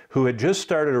 who had just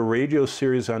started a radio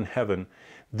series on heaven.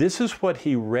 This is what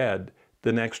he read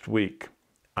the next week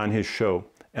on his show,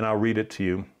 and I'll read it to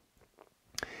you.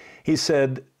 He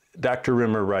said, Dr.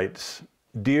 Rimmer writes,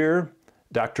 Dear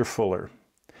Dr. Fuller,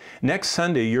 next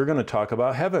Sunday you're going to talk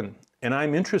about heaven, and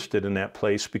I'm interested in that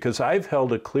place because I've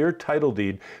held a clear title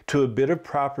deed to a bit of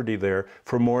property there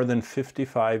for more than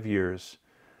 55 years.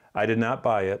 I did not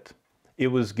buy it. It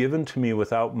was given to me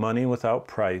without money, without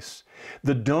price.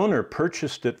 The donor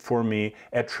purchased it for me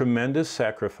at tremendous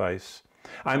sacrifice.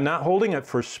 I'm not holding it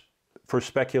for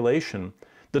speculation.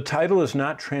 The title is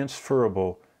not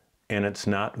transferable, and it's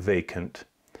not vacant.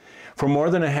 For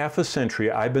more than a half a century,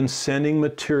 I've been sending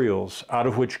materials out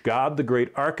of which God, the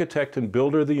great architect and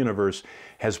builder of the universe,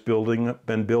 has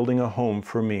been building a home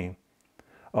for me.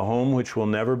 A home which will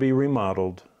never be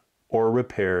remodeled or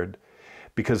repaired,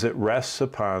 because it rests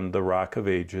upon the rock of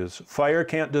ages. Fire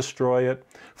can't destroy it.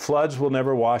 Floods will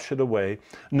never wash it away.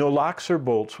 No locks or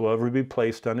bolts will ever be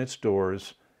placed on its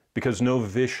doors, because no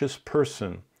vicious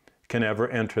person can ever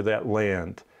enter that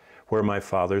land where my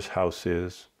Father's house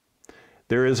is.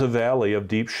 There is a valley of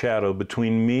deep shadow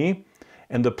between me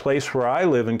and the place where I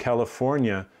live in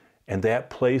California, and that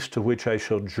place to which I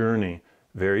shall journey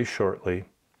very shortly.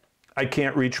 I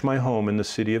can't reach my home in the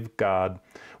city of God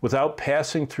without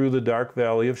passing through the dark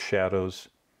valley of shadows,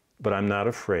 but I'm not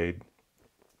afraid,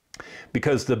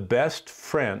 because the best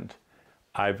friend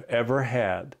I've ever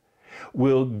had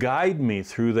will guide me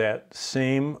through that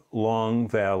same long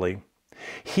valley.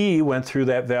 He went through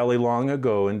that valley long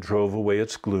ago and drove away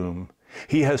its gloom.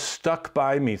 He has stuck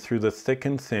by me through the thick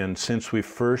and thin since we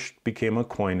first became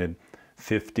acquainted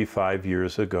 55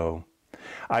 years ago.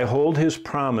 I hold his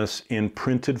promise in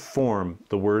printed form,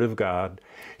 the word of God.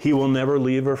 He will never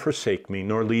leave or forsake me,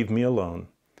 nor leave me alone.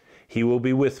 He will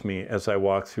be with me as I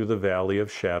walk through the valley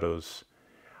of shadows.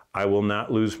 I will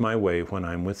not lose my way when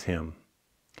I'm with him.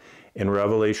 In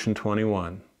Revelation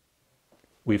 21,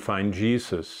 we find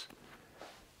Jesus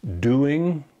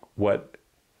doing what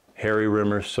Harry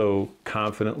Rimmer so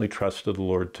confidently trusted the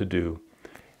Lord to do,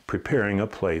 preparing a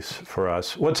place for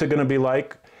us. What's it going to be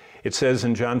like? It says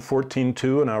in John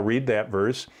 14:2, and I'll read that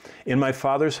verse, "In my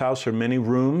Father's house are many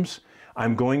rooms.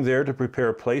 I'm going there to prepare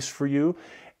a place for you.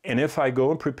 And if I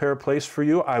go and prepare a place for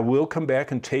you, I will come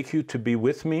back and take you to be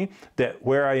with me, that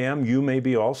where I am, you may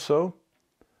be also."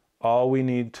 All we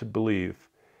need to believe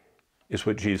is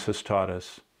what Jesus taught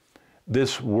us.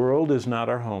 This world is not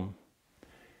our home.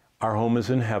 Our home is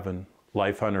in heaven.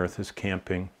 Life on earth is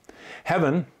camping.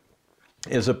 Heaven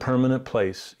is a permanent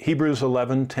place. Hebrews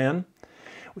 11:10.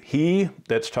 He,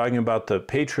 that's talking about the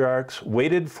patriarchs,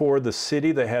 waited for the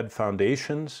city that had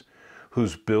foundations,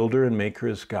 whose builder and maker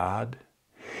is God.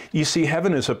 You see,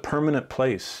 heaven is a permanent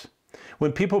place.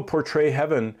 When people portray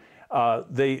heaven,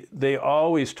 they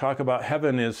always talk about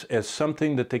heaven as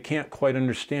something that they can't quite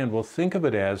understand. Well, think of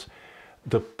it as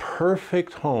the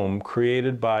perfect home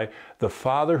created by the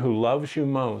Father who loves you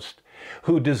most,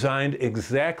 who designed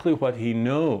exactly what he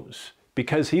knows,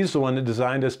 because he's the one that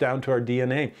designed us down to our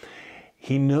DNA.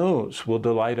 He knows will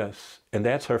delight us, and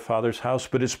that's our Father's house,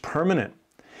 but it's permanent.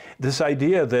 This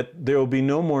idea that there will be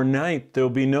no more night, there will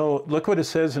be no, look what it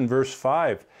says in verse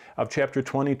 5 of chapter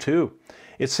 22.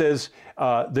 It says,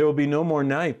 there will be no more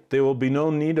night, there will be no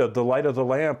need of the light of the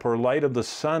lamp or light of the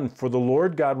sun, for the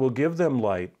Lord God will give them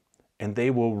light, and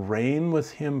they will reign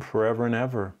with him forever and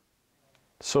ever.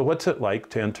 So what's it like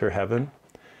to enter heaven?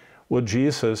 Well,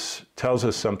 Jesus tells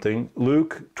us something.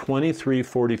 Luke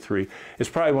 23:43 is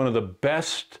probably one of the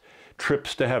best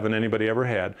trips to heaven anybody ever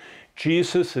had.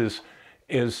 Jesus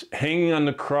is hanging on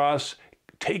the cross,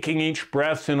 taking each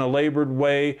breath in a labored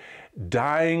way,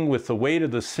 dying with the weight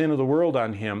of the sin of the world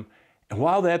on him. And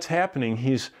while that's happening,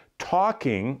 he's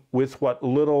talking with what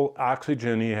little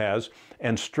oxygen he has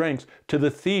and strength to the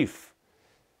thief.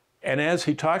 And as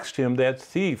he talks to him, that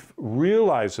thief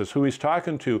realizes who he's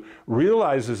talking to,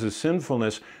 realizes his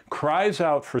sinfulness, cries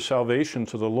out for salvation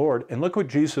to the Lord. And look what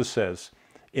Jesus says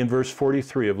in verse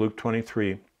 43 of Luke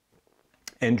 23.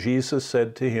 And Jesus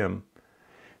said to him,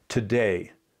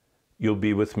 "Today you'll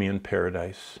be with me in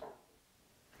paradise."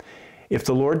 If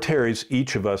the Lord tarries,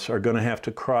 each of us are going to have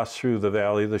to cross through the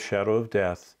valley of the shadow of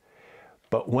death.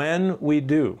 But when we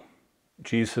do,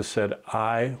 Jesus said,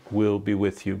 "I will be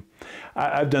with you."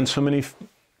 I've done so many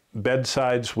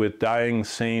bedsides with dying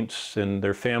saints and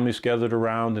their families gathered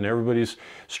around and everybody's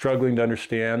struggling to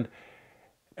understand.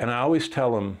 And I always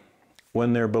tell them,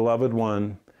 when their beloved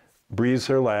one breathes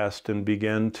their last and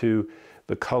begin to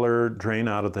the color drain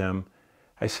out of them,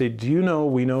 I say, do you know,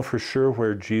 we know for sure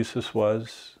where Jesus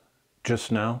was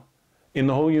just now? In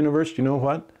the whole universe, do you know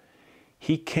what?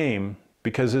 He came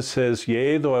because it says,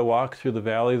 "Yea, though I walk through the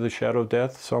valley of the shadow of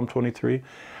death," Psalm 23,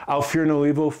 "I'll fear no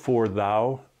evil, for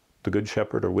thou, the good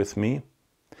shepherd, are with me."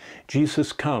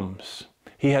 Jesus comes.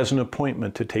 He has an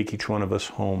appointment to take each one of us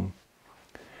home.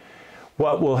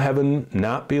 What will heaven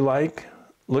not be like?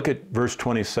 Look at verse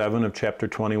 27 of chapter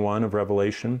 21 of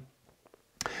Revelation.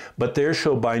 "But there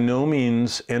shall by no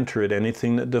means enter it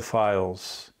anything that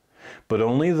defiles, but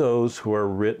only those who are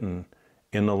written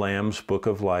in the Lamb's book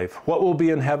of life." What will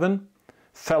be in heaven?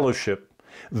 Fellowship,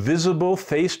 visible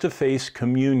face-to-face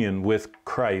communion with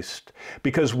Christ,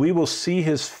 because we will see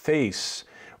his face.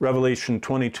 Revelation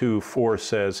 22:4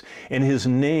 says, "And his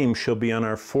name shall be on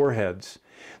our foreheads."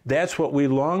 That's what we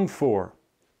long for.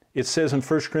 It says in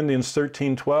 1 Corinthians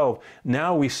 13:12,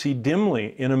 now we see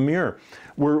dimly in a mirror.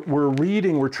 We're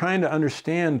reading, we're trying to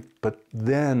understand, but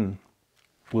then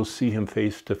we'll see him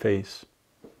face to face.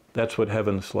 That's what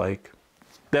heaven's like.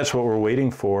 That's what we're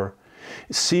waiting for.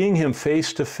 Seeing him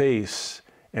face to face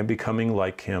and becoming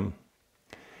like him.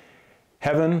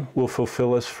 Heaven will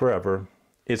fulfill us forever.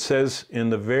 It says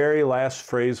in the very last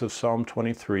phrase of Psalm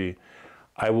 23,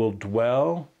 "I will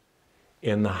dwell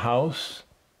in the house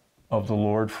of the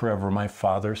Lord forever," my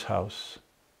Father's house.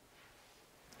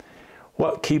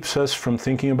 What keeps us from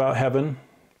thinking about heaven?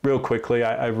 Real quickly,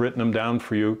 I've written them down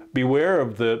for you. Beware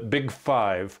of the big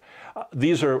five.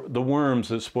 These are the worms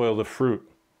that spoil the fruit.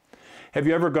 Have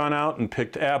you ever gone out and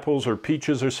picked apples or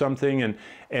peaches or something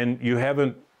and you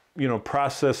haven't,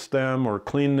 processed them or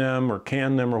cleaned them or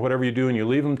canned them or whatever you do, and you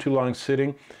leave them too long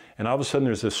sitting, and all of a sudden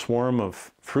there's this swarm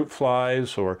of fruit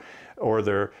flies or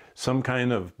there some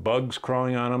kind of bugs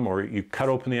crawling on them, or you cut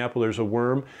open the apple, there's a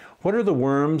worm. What are the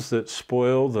worms that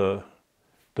spoil the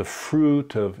the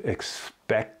fruit of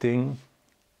expecting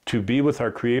to be with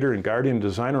our Creator and Guardian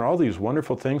Designer, all these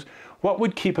wonderful things. What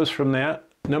would keep us from that?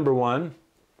 Number one,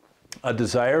 a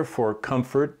desire for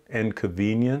comfort and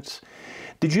convenience.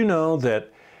 Did you know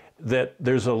that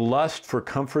there's a lust for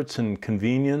comforts and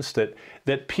convenience,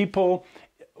 that people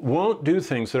won't do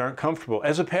things that aren't comfortable?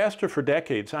 As a pastor for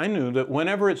decades, I knew that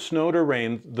whenever it snowed or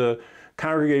rained, the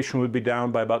congregation would be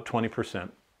down by about 20%.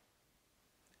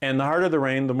 And the harder the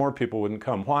rain, the more people wouldn't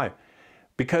come. Why?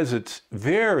 Because it's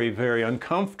very, very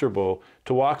uncomfortable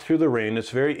to walk through the rain.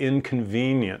 It's very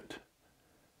inconvenient,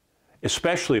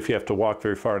 especially if you have to walk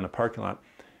very far in the parking lot.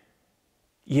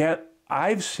 Yet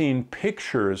I've seen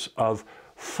pictures of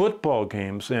football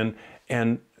games and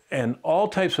all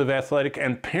types of athletic,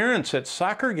 and parents at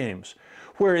soccer games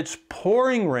where it's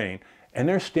pouring rain and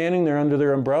they're standing there under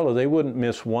their umbrella. They wouldn't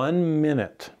miss 1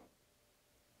 minute.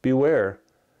 Beware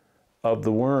of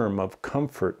the worm of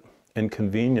comfort and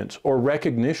convenience, or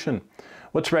recognition.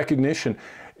 What's recognition?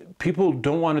 People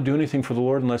don't want to do anything for the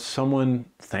Lord unless someone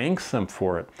thanks them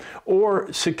for it.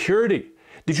 Or security.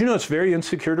 Did you know it's very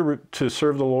insecure to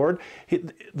serve the Lord?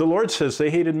 The Lord says, they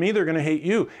hated me, they're going to hate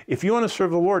you. If you want to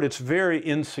serve the Lord, it's very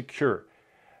insecure.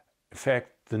 In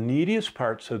fact, the neediest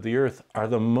parts of the earth are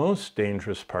the most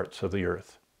dangerous parts of the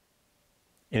earth.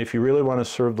 And if you really want to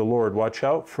serve the Lord, watch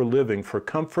out for living for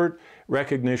comfort,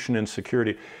 recognition, and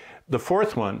security. The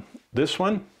fourth one, this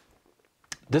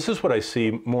is what I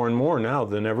see more and more now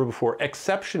than ever before,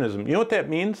 exceptionism. You know what that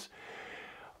means?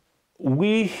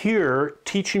 We hear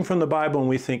teaching from the Bible and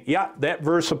we think, yeah, that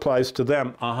verse applies to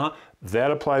them.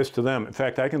 That applies to them. In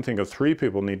fact, I can think of 3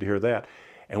 people need to hear that.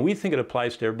 And we think it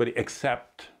applies to everybody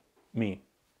except me.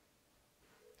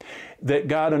 That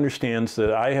God understands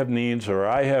that I have needs or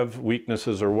I have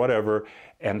weaknesses or whatever,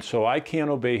 and so I can't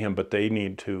obey Him, but they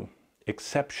need to.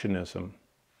 Exceptionism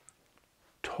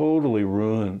totally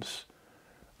ruins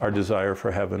our desire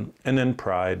for heaven. And then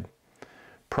pride.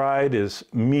 Pride is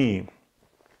me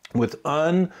with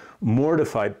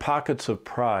unmortified pockets of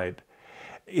pride.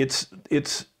 It's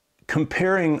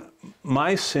comparing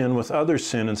my sin with other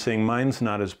sin and saying mine's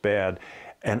not as bad,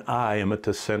 and I am at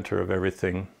the center of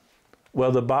everything.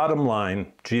 Well, the bottom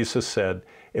line, Jesus said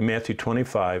in Matthew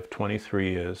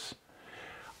 25:23 is,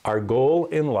 our goal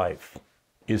in life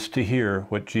is to hear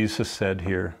what Jesus said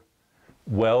here.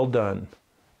 Well done,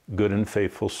 good and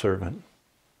faithful servant.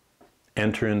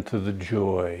 Enter into the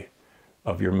joy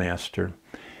of your master.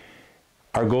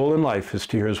 Our goal in life is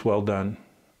to hear his well done.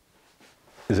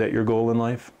 Is that your goal in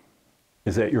life?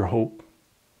 Is that your hope?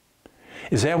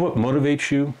 Is that what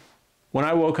motivates you? When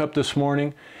I woke up this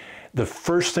morning, the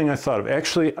first thing I thought of,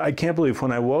 actually, I can't believe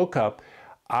when I woke up,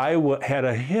 I had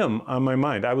a hymn on my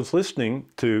mind. I was listening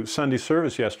to Sunday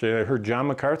service yesterday, and I heard John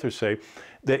MacArthur say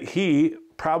that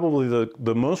probably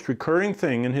the most recurring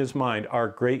thing in his mind are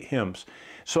great hymns.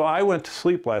 So I went to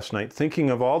sleep last night thinking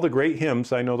of all the great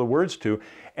hymns I know the words to,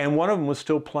 and one of them was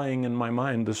still playing in my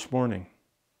mind this morning.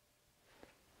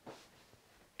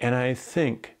 And I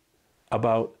think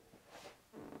about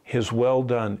his well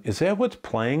done. Is that what's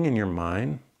playing in your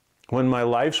mind? When my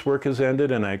life's work has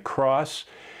ended and I cross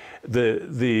to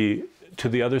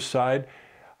the other side,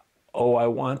 oh, I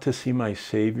want to see my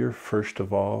Savior first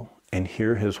of all and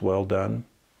hear his well done.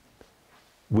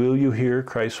 Will you hear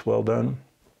Christ's well done?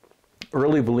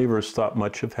 Early believers thought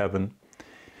much of heaven.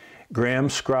 Graham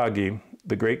Scroggie,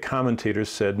 the great commentator,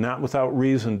 said, not without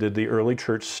reason did the early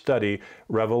church study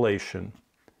Revelation,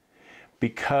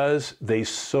 because they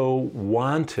so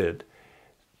wanted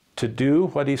to do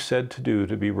what he said to do,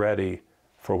 to be ready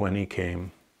for when he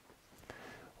came.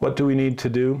 What do we need to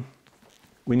do?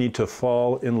 We need to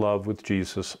fall in love with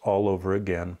Jesus all over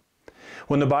again.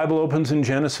 When the Bible opens in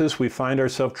Genesis, we find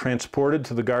ourselves transported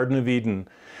to the Garden of Eden.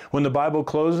 When the Bible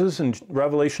closes in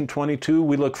Revelation 22,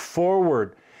 we look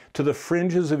forward to the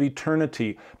fringes of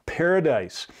eternity,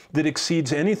 paradise that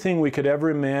exceeds anything we could ever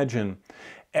imagine,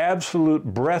 absolute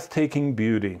breathtaking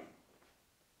beauty.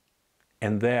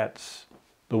 And that's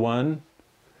the one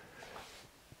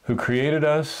who created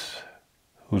us,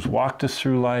 who's walked us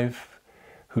through life,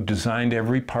 who designed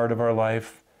every part of our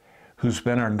life, who's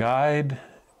been our guide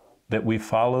that we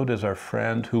followed as our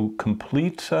friend, who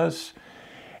completes us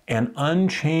and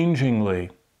unchangingly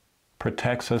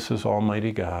protects us as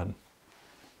Almighty God.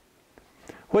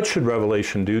 What should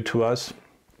Revelation do to us?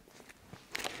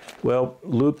 Well,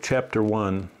 Luke chapter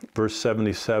 1, verse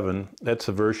 77, that's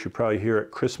a verse you probably hear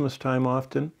at Christmas time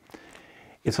often.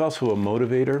 It's also a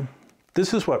motivator.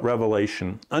 This is what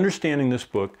Revelation, understanding this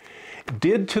book,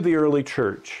 did to the early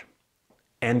church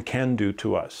and can do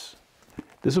to us.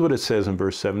 This is what it says in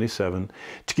verse 77,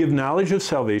 to give knowledge of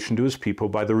salvation to his people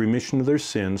by the remission of their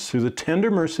sins through the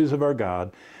tender mercies of our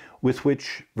God, with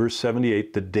which, verse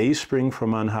 78, the dayspring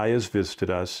from on high has visited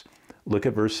us. Look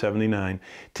at verse 79,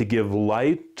 to give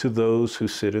light to those who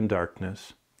sit in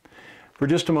darkness. For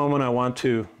just a moment, I want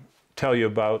to tell you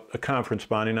about a conference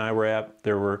Bonnie and I were at.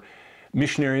 There were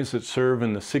missionaries that serve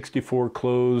in the 64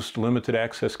 closed, limited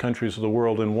access countries of the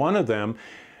world, and one of them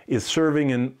is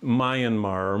serving in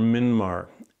Myanmar, or Myanmar,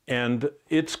 and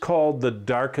it's called the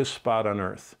darkest spot on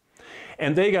earth.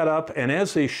 And they got up, and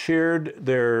as they shared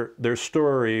their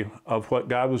story of what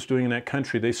God was doing in that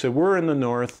country, they said, we're in the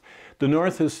north. The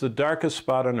north is the darkest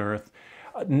spot on earth.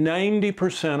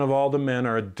 90% of all the men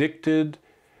are addicted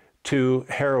to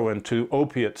heroin, to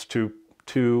opiates,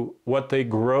 to what they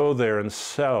grow there and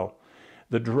sell,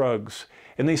 the drugs.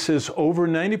 And he says over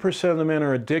 90% of the men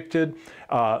are addicted.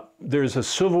 There's a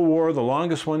civil war, the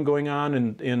longest one going on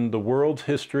in the world's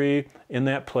history in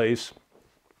that place.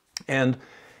 And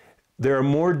there are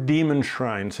more demon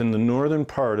shrines in the northern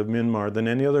part of Myanmar than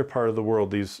any other part of the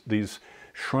world, these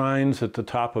shrines at the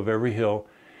top of every hill.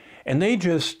 And they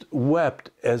just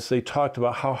wept as they talked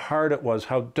about how hard it was,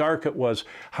 how dark it was,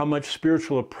 how much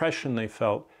spiritual oppression they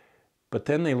felt. But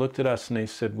then they looked at us and they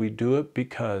said, we do it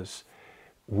because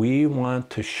we want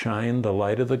to shine the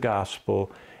light of the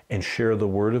gospel and share the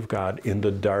word of God in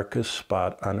the darkest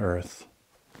spot on earth.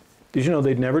 Did you know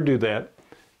they'd never do that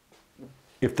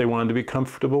if they wanted to be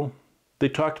comfortable? They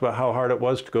talked about how hard it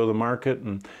was to go to the market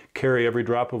and carry every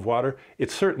drop of water.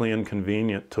 It's certainly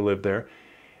inconvenient to live there.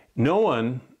 No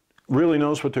one really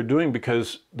knows what they're doing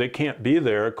because they can't be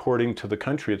there according to the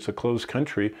country. It's a closed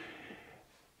country.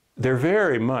 They're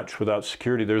very much without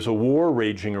security. There's a war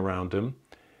raging around them.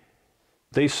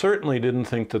 They certainly didn't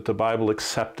think that the Bible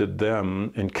accepted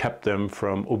them and kept them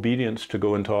from obedience to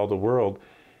go into all the world.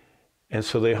 And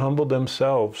so they humbled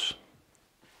themselves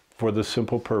for the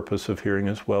simple purpose of hearing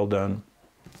us, well done.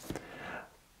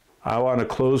 I want to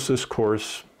close this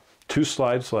course. 2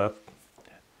 slides left.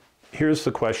 Here's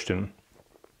the question.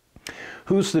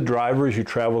 Who's the driver as you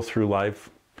travel through life?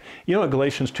 You know what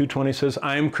Galatians 2:20 says?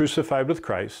 I am crucified with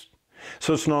Christ.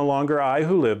 So it's no longer I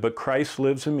who live, but Christ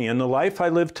lives in me. And the life I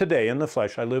live today in the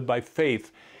flesh, I live by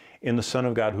faith in the Son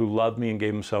of God who loved me and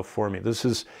gave himself for me. This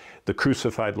is the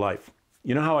crucified life.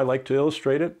 You know how I like to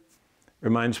illustrate it?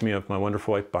 Reminds me of my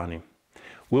wonderful wife, Bonnie.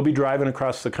 We'll be driving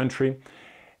across the country,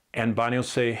 and Bonnie will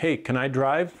say, hey, can I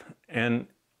drive? And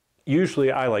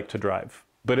usually I like to drive.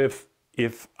 But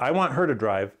if I want her to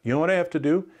drive, you know what I have to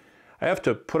do? I have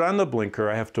to put on the blinker,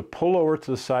 I have to pull over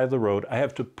to the side of the road, I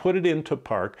have to put it into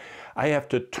park, I have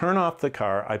to turn off the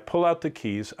car, I pull out the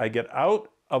keys, I get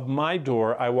out of my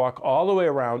door, I walk all the way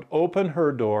around, open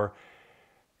her door,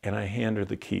 and I hand her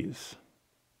the keys.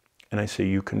 And I say,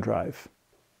 you can drive.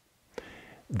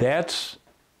 That's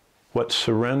what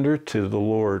surrender to the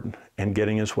Lord and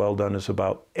getting his well done is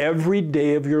about. Every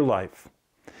day of your life,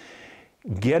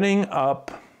 getting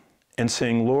up and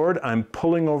saying, Lord, I'm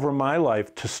pulling over my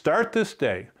life to start this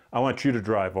day. I want you to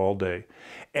drive all day.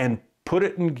 And put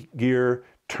it in gear,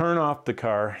 turn off the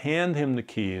car, hand him the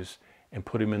keys, and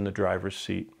put him in the driver's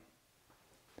seat.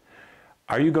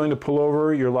 Are you going to pull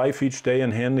over your life each day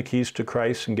and hand the keys to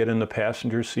Christ and get in the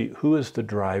passenger seat? Who is the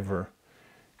driver?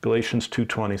 Galatians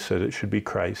 2:20 said it should be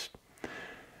Christ.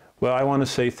 Well, I want to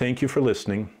say thank you for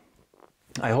listening.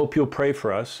 I hope you'll pray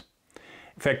for us.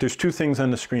 In fact, there's 2 things on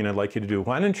the screen I'd like you to do.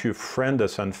 Why don't you friend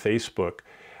us on Facebook?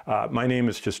 My name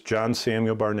is just John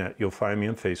Samuel Barnett. You'll find me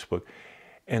on Facebook.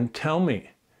 And tell me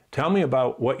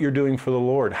about what you're doing for the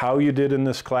Lord, how you did in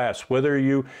this class, whether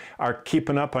you are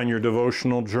keeping up on your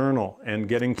devotional journal and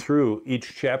getting through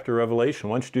each chapter of Revelation.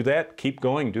 Once you do that, keep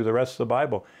going, do the rest of the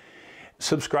Bible.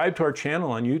 Subscribe to our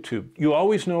channel on YouTube. You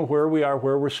always know where we are,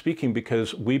 where we're speaking,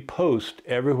 because we post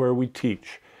everywhere we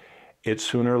teach. It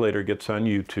sooner or later gets on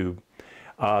YouTube.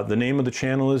 The name of the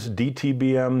channel is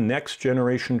DTBM, Next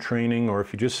Generation Training, or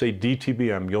if you just say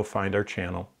DTBM, you'll find our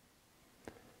channel.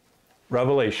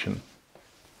 Revelation.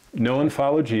 Know and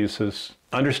follow Jesus,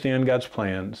 understand God's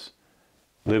plans,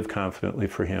 live confidently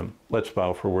for him. Let's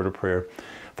bow for a word of prayer.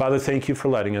 Father, thank you for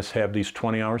letting us have these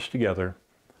 20 hours together.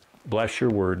 Bless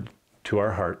your word to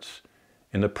our hearts.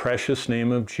 In the precious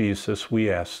name of Jesus, we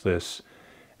ask this.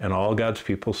 And all God's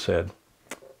people said,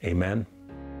 amen.